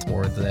support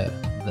for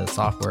the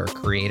software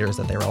creators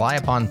that they rely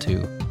upon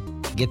to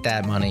get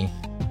that money,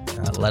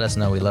 let us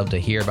know. We love to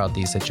hear about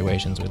these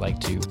situations. We like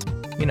to,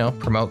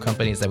 promote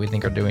companies that we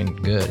think are doing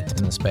good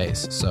in the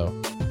space. So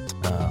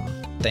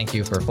thank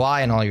you for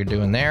Fly and all you're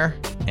doing there.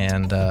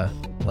 And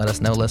let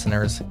us know,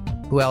 listeners,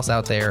 who else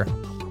out there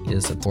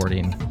is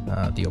supporting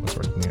the open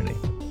source community.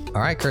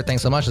 All right, Kurt,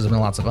 thanks so much. It's been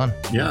lots of fun.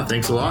 Yeah,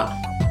 thanks a lot.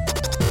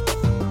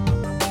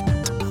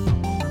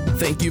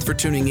 Thank you for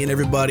tuning in,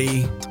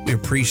 everybody. We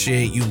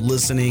appreciate you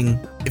listening.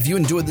 If you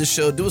enjoyed this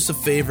show, do us a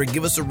favor,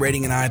 give us a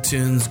rating in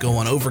iTunes, go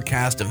on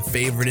Overcast and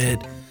favorite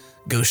it.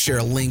 Go share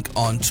a link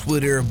on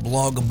Twitter,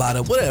 blog about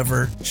it,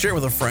 whatever. Share it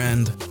with a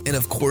friend. And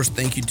of course,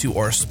 thank you to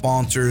our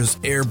sponsors,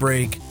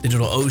 Airbrake,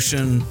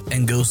 DigitalOcean,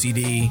 and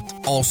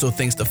GoCD. Also,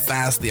 thanks to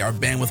Fastly, our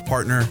bandwidth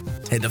partner.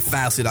 Head to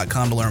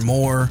fastly.com to learn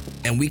more.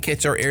 And we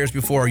catch our errors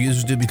before our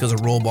users do because of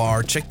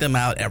Rollbar. Check them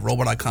out at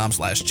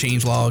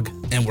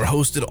rollbar.com/changelog. And we're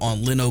hosted on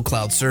Linode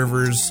Cloud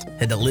servers.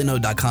 Head to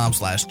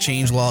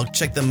linode.com/changelog.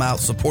 Check them out.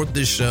 Support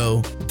this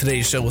show.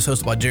 Today's show was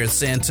hosted by Jerod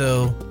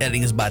Santo.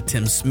 Editing is by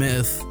Tim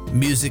Smith.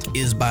 Music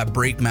is by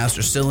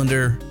Breakmaster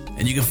Cylinder.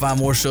 And you can find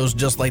more shows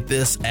just like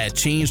this at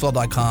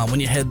changelog.com. When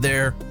you head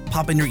there,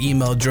 pop in your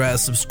email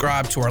address,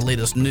 subscribe to our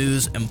latest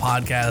news and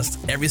podcast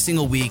every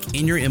single week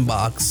in your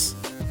inbox.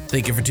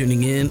 Thank you for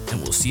tuning in,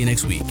 and we'll see you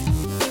next week.